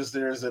Vince was just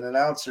there as an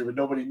announcer, but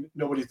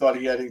nobody thought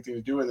he had anything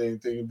to do with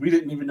anything. We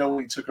didn't even know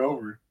when he took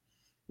over.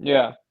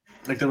 Yeah.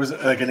 Like there was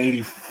like an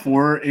 83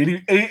 or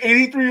 80.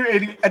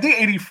 I think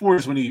 84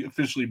 is when he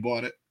officially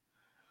bought it.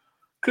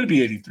 Could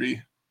be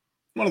 83.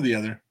 One or the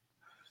other.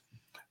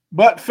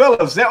 But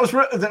fellas, that was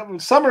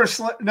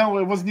SummerSlam. No,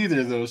 it wasn't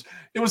either of those.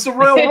 It was the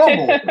Royal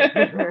Rumble,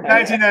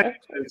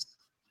 1996.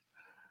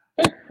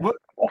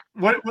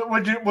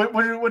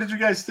 What did you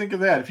guys think of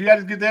that? If you had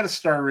to give that a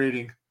star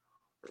rating,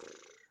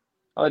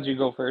 I'll let you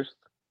go first.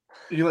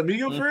 You let me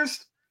go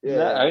first?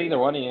 Yeah. Either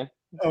one of you.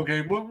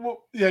 Okay.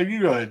 Well, yeah,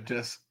 you go ahead,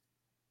 Jess.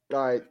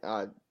 All right.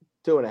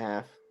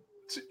 2.5.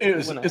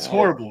 It's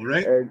horrible,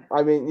 right?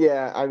 I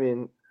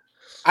mean.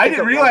 I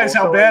didn't realize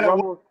how bad it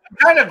was. I'm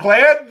kind of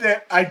glad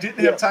that I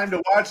didn't have time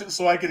to watch it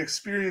so I could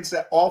experience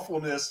that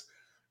awfulness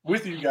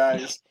with you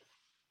guys.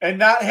 and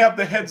not have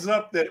the heads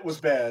up that it was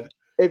bad.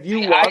 If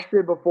you watched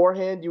it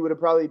beforehand, you would have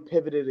probably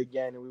pivoted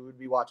again, and we would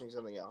be watching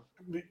something else.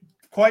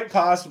 Quite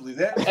possibly.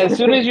 That As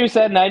soon as you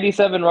said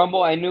 97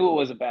 Rumble, I knew it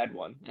was a bad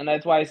one. And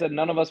that's why I said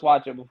none of us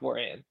watch it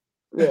beforehand.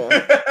 Yeah.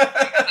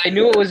 I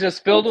knew it was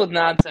just filled with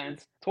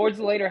nonsense. Towards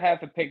the later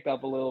half, it picked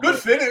up a little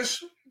good bit.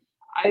 finish.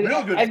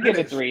 Real good I'd give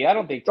it finish. 3. I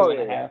don't think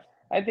 2.5.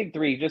 I think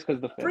 3 just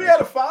because the finish. 3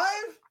 out of 5?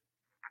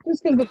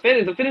 Just because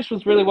the finish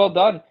was really well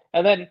done.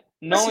 And then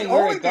knowing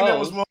where it That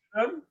was goes, well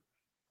done.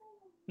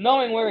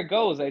 knowing where it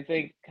goes, I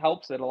think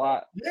helps it a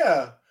lot.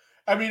 Yeah.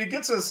 I mean, it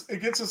gets us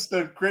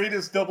the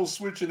greatest double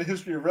switch in the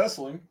history of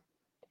wrestling.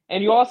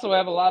 And you also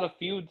have a lot of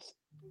feuds,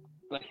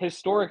 like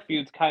historic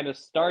feuds kind of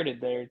started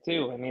there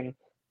too. I mean,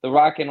 the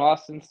Rock and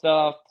Austin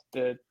stuff,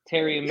 the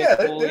Terry and Mick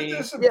Foley.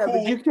 Yeah,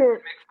 but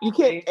you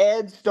can't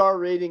add star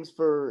ratings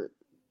for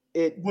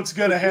it. What's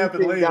going to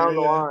happen later down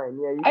the line?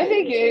 Yeah, I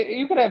think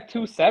you could have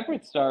 2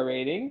 separate star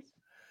ratings.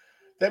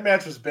 That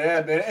match was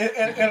bad, man.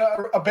 And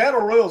a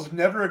battle royal is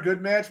never a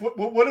good match.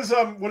 What is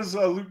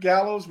Luke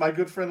Gallows? My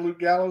good friend Luke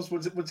Gallows.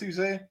 What's he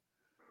say?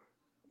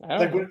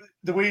 Like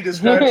the way he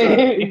describes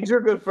it. He's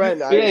your good friend.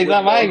 Yeah, he's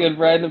not my good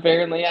friend.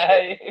 Apparently,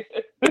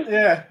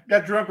 yeah,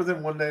 got drunk with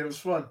him one day. It was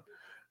fun.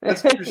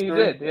 That's true. You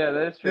did. Yeah,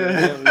 that's true.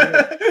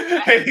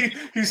 Yeah. Hey,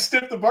 he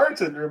stiffed the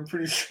bartender. I'm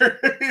pretty sure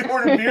he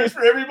ordered beers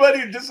for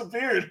everybody and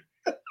disappeared.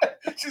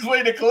 She's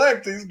waiting to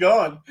collect. He's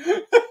gone.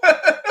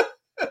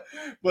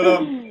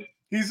 But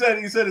he said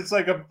it's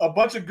like a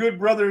bunch of good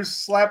brothers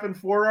slapping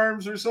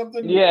forearms or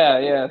something.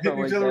 Yeah,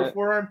 hitting each other with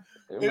forearm.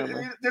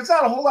 There's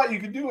not a whole lot you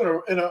can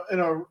do in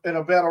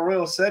a battle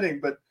royal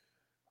setting, but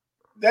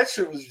that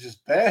shit was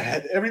just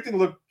bad. Everything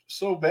looked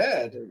so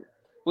bad.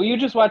 Well, you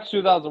just watched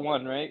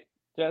 2001, right,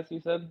 Jess? You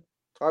said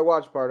I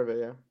watched part of it.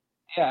 Yeah.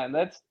 Yeah, and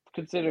that's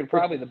considered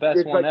probably the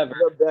best one ever.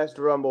 The best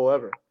Rumble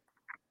ever.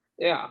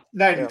 Yeah.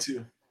 92. Yeah.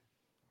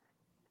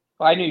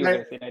 Well, I knew you were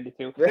going to say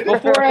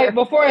 92.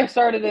 Before I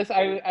started this,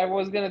 I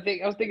was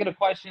thinking of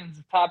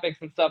questions, topics,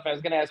 and stuff. I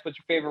was going to ask what's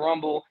your favorite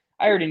Rumble.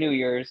 I already knew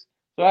yours,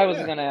 so I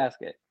wasn't going to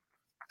ask it.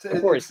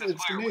 It's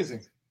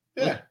amazing.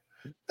 Yeah.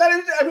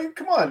 I mean,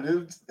 come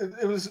on.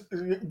 It was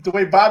the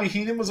way Bobby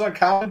Heenan was on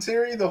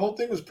commentary. The whole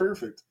thing was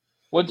perfect.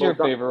 What's your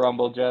favorite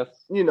Rumble, Jess?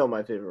 You know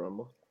my favorite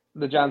Rumble.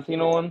 The John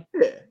Cena one?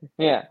 Yeah.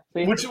 Yeah.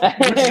 See? Which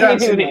John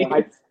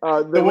Cena?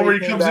 The one where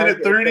he comes in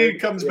at 30,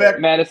 comes back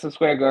Madison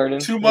Square Garden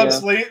 2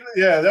 months late.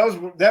 Yeah,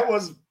 that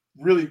was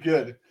really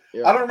good.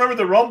 Yeah. I don't remember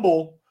the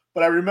Rumble,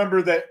 but I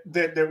remember that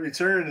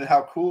return and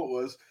how cool it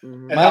was.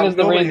 Mm-hmm. Mine was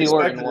the Randy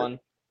Orton one.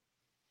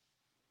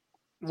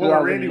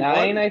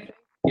 2009, I think.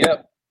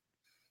 Yep.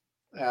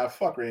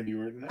 Fuck Randy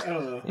Orton. I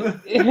don't know.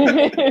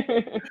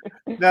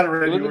 Not a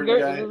Randy Orton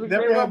guy.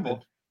 Never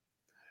happened.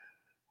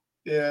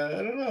 Yeah,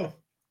 I don't know.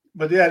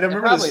 But yeah, I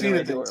remember the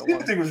Cena thing.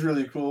 Cena thing was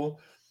really cool.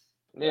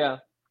 Yeah.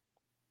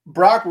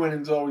 Brock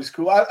winning's always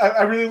cool.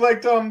 I really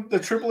liked the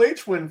Triple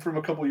H win from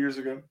a couple years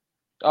ago.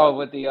 Oh,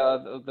 with the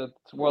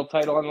world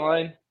title on the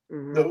line.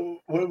 Mm-hmm.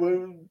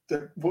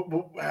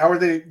 How are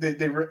they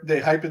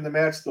hyping the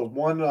match? The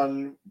one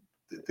on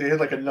they had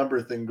like a number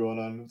thing going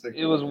on.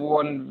 It was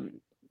one.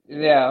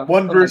 Yeah.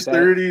 1 versus like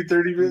 30.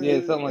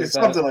 Yeah, something like that.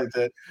 Something like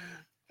that.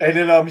 And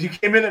then he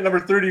came in at number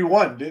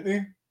 31, didn't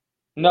he?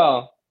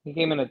 No, he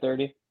came in at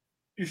 30.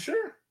 You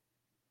sure? I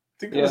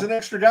think there was an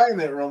extra guy in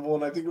that Rumble,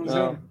 and I think it was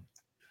him.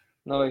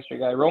 No extra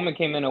guy. Roman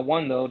came in at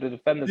 1 though to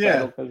defend the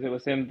title because it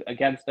was him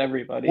against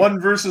everybody. 1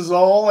 versus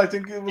all, I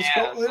think it was.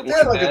 Yeah, it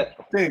had like a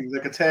thing,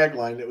 like a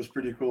tagline that was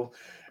pretty cool.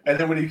 And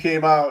then when he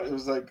came out, it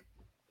was like,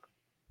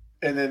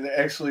 and then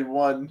actually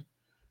won,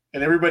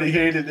 and everybody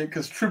hated it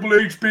because Triple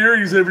H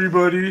buries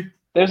everybody.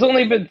 There's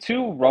only been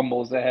 2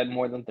 Rumbles that had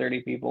more than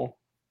 30 people.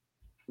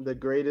 The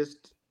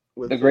greatest.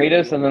 The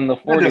greatest, and then the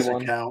 41. That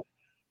doesn't count.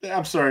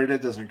 I'm sorry,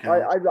 that doesn't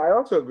count. I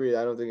also agree.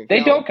 I don't think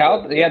they don't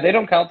count. Yeah, they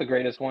don't count the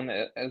greatest one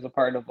as a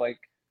part of like.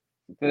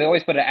 They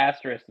always put an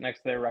asterisk next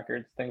to their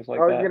records, things like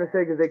that. I was gonna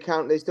say because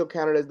they still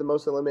count it as the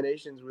most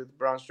eliminations with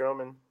Braun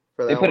Strowman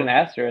for that. They put an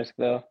asterisk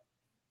though.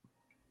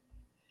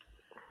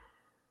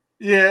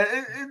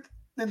 Yeah,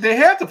 they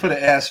have to put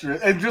an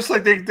asterisk, and just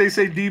like they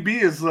say,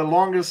 DB is the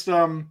longest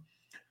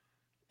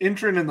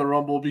entrant in the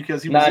Rumble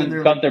because he was in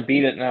there. Gunther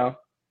beat it now.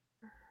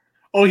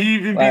 Oh, he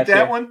even beat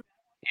that one?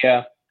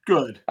 Yeah.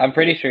 Good. I'm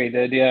pretty sure he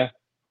did, yeah.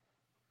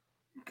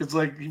 Because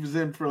like he was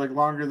in for like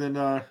longer than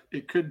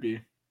it could be.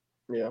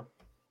 Yeah.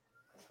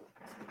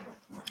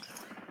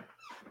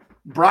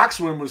 Brock's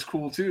win was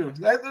cool too.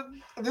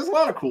 There's a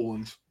lot of cool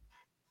ones.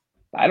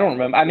 I don't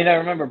remember. I mean, I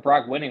remember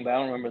Brock winning, but I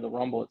don't remember the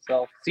Rumble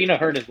itself. Cena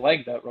hurt his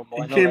leg that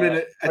Rumble. I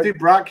think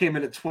Brock came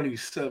in at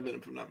 27,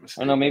 if I'm not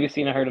mistaken. I know, maybe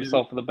Cena hurt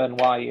himself for the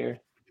Benoit year.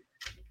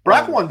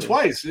 Brock won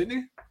twice, didn't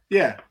he?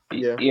 Yeah.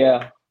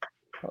 Yeah.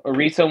 A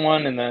recent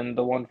one, and then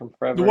the one from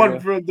forever.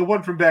 The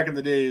one from back in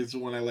the day is the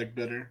one I like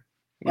better.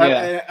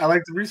 Yeah. I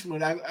like the recent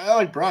one. I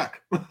like Brock.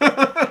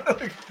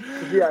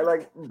 Yeah,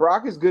 like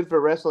Brock is good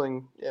for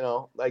wrestling,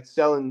 like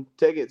selling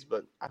tickets,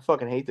 but I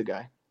fucking hate the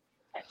guy.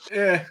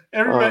 Yeah,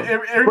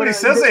 everybody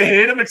says they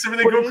hate him, except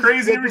they go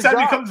crazy every time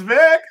he comes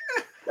back.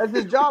 That's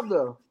his job,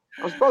 though.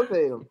 I'm supposed to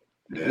hate him.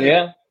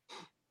 Yeah.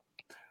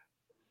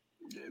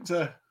 It's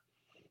a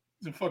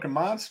fucking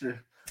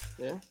monster.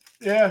 Yeah.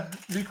 Yeah,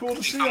 it'd be cool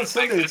to see on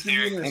Sunday.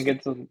 And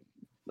get some.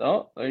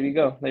 Oh, there you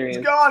go. There he He's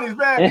is. gone. He's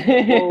back.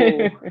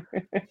 Whoa.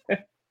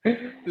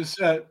 Just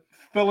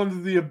fell into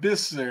the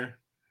abyss there.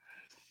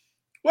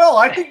 Well,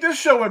 I think this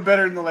show went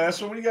better than the last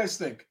one. What do you guys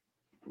think?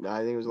 No, I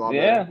think it was a lot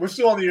Yeah. better. We're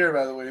still on the air,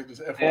 by the way.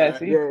 Just FYI. Yeah,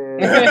 see?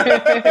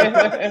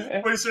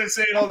 Yeah. We started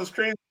saying all this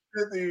crazy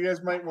shit that you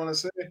guys might want to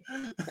say.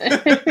 I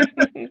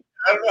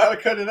don't know how to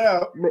cut it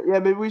out. Yeah,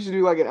 maybe we should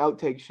do like an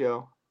outtake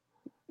show.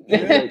 I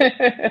don't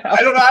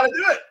know how to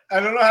do it. I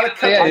don't know how to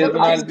cut Yeah, it. he doesn't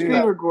know I how can to do screen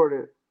that. record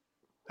it.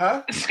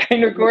 Huh?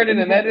 Screen record it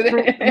and edit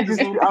it.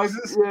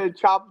 Yeah,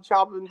 chop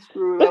and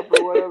screw it up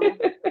or whatever.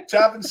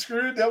 Chop and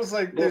Screwed? That was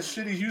like that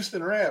shitty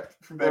Houston rap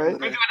from back in the We're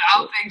day. doing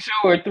an outtake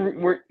show.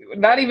 We're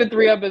not even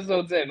 3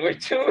 episodes in. We're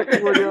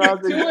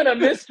doing a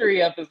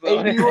mystery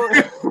episode. Hey, you want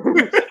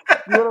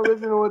to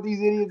listen to what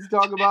these idiots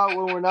talk about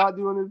when we're not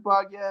doing this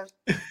podcast?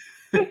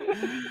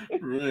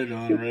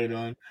 Right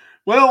on.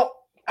 Well,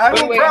 I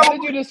will Wait, how did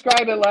probably... you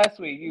describe it last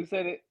week? You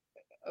said it.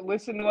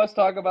 Listen to us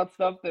talk about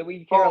stuff that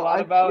we care a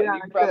lot about. Yeah,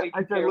 and you probably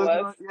care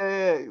less.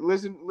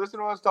 Listen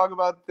to us talk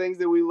about things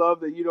that we love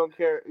that you don't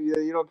care.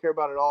 You don't care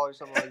about at all, or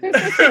something like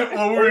that.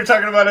 Well, we were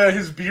talking about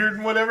his beard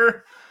and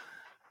whatever.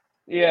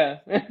 Yeah.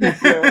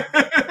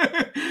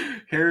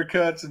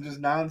 Haircuts and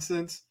just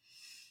nonsense.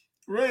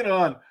 Right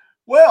on.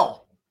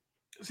 Well,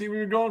 see, we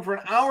were going for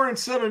 1 hour and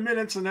 7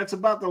 minutes, and that's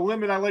about the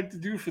limit I like to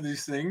do for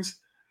these things.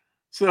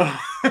 So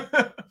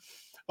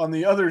on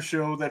the other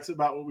show, that's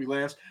about what we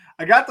last.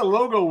 I got the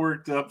logo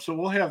worked up, so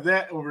we'll have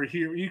that over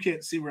here. You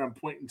can't see where I'm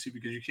pointing to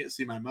because you can't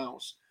see my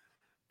mouse,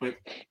 but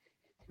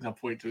I'll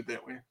point to it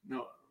that way.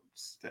 No,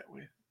 it's that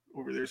way,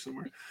 over there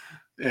somewhere.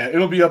 Yeah,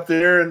 it'll be up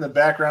there, and the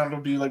background will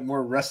be like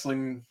more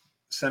wrestling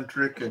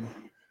centric, and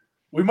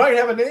we might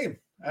have a name.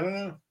 I don't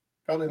know.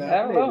 Probably not. I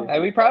don't know.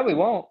 And we probably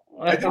won't.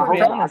 I think Let's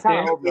be honest I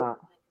here. hope not.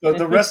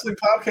 The wrestling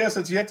podcast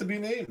that's yet to be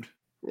named.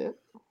 Yeah.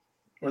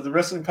 Or the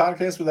wrestling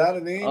podcast without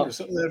a name, or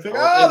something that I think,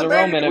 There's a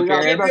Roman We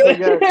got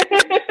appearance.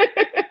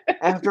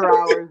 After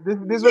hours. This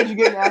is what you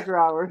get in after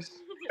hours.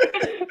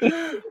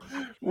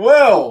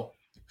 Well,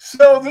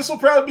 so this will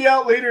probably be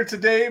out later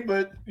today,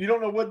 but you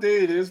don't know what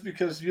day it is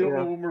because you don't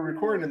know when we're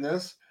recording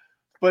this.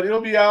 But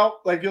it'll be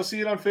out. Like, you'll see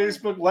it on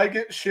Facebook. Like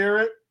it, share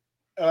it.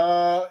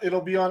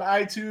 It'll be on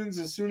iTunes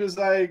as soon as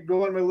I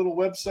go on my little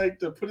website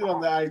to put it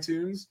on the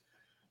iTunes.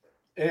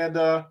 And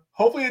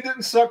hopefully it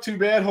didn't suck too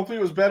bad. Hopefully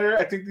it was better.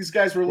 I think these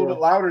guys were a little bit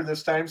louder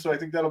this time, so I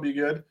think that'll be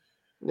good.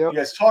 Yep. You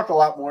guys talked a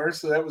lot more,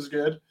 so that was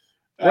good.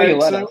 Well, you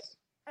let us.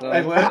 I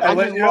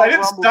let you. I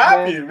didn't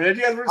stop you, man.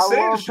 You guys were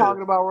saying I love shit.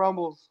 talking about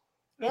Rumbles.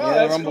 Oh, Yeah,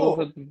 that's Rumble.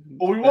 cool.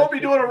 Well, we won't be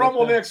doing a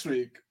Rumble next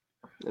week.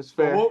 That's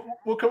fair.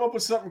 We'll come up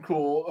with something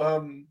cool.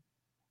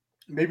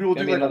 Maybe we'll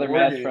do like another a war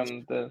match games.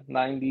 from the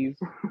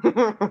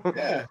 90s.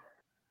 Yeah.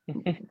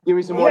 Give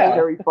me some more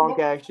Terry Funk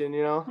action,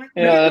 you know? We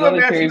Yeah, did do a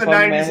another match Terry in the Funk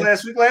 90s match.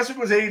 last week. Last week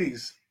was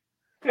 80s.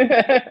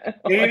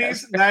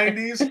 80s,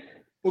 90s.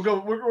 We'll go.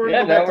 We're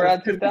Yeah, go now back we're to on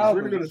the 50s.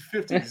 We're gonna go to 2000s.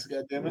 the 50s.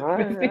 God damn it! All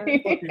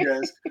right. Fuck you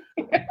guys.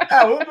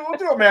 Yeah, we'll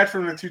do a match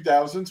from the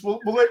 2000s.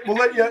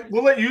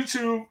 We'll let you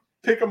two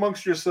pick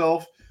amongst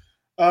yourself.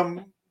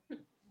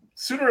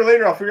 Sooner or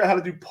later, I'll figure out how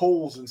to do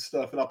polls and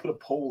stuff, and I'll put a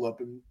poll up,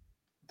 and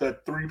the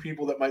 3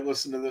 people that might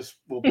listen to this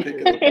will pick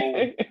in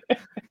the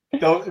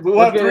poll. We'll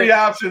have 3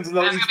 options, and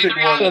they'll each pick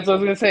one. That's what I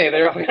was gonna say.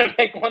 They're all gonna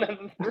make one of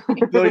the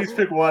 3. They'll each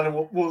pick one,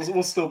 and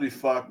we'll still be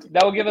fucked.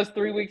 That will give us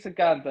 3 weeks of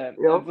content.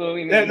 Yep. That's what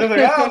we need. Yeah, they're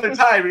like, oh, they're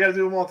tied. We got to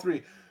do them all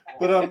 3.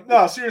 But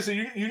no,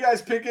 seriously, you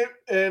guys pick it,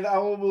 and I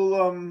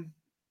will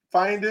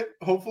find it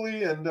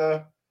hopefully,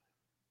 and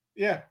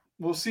yeah,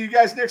 we'll see you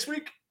guys next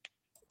week.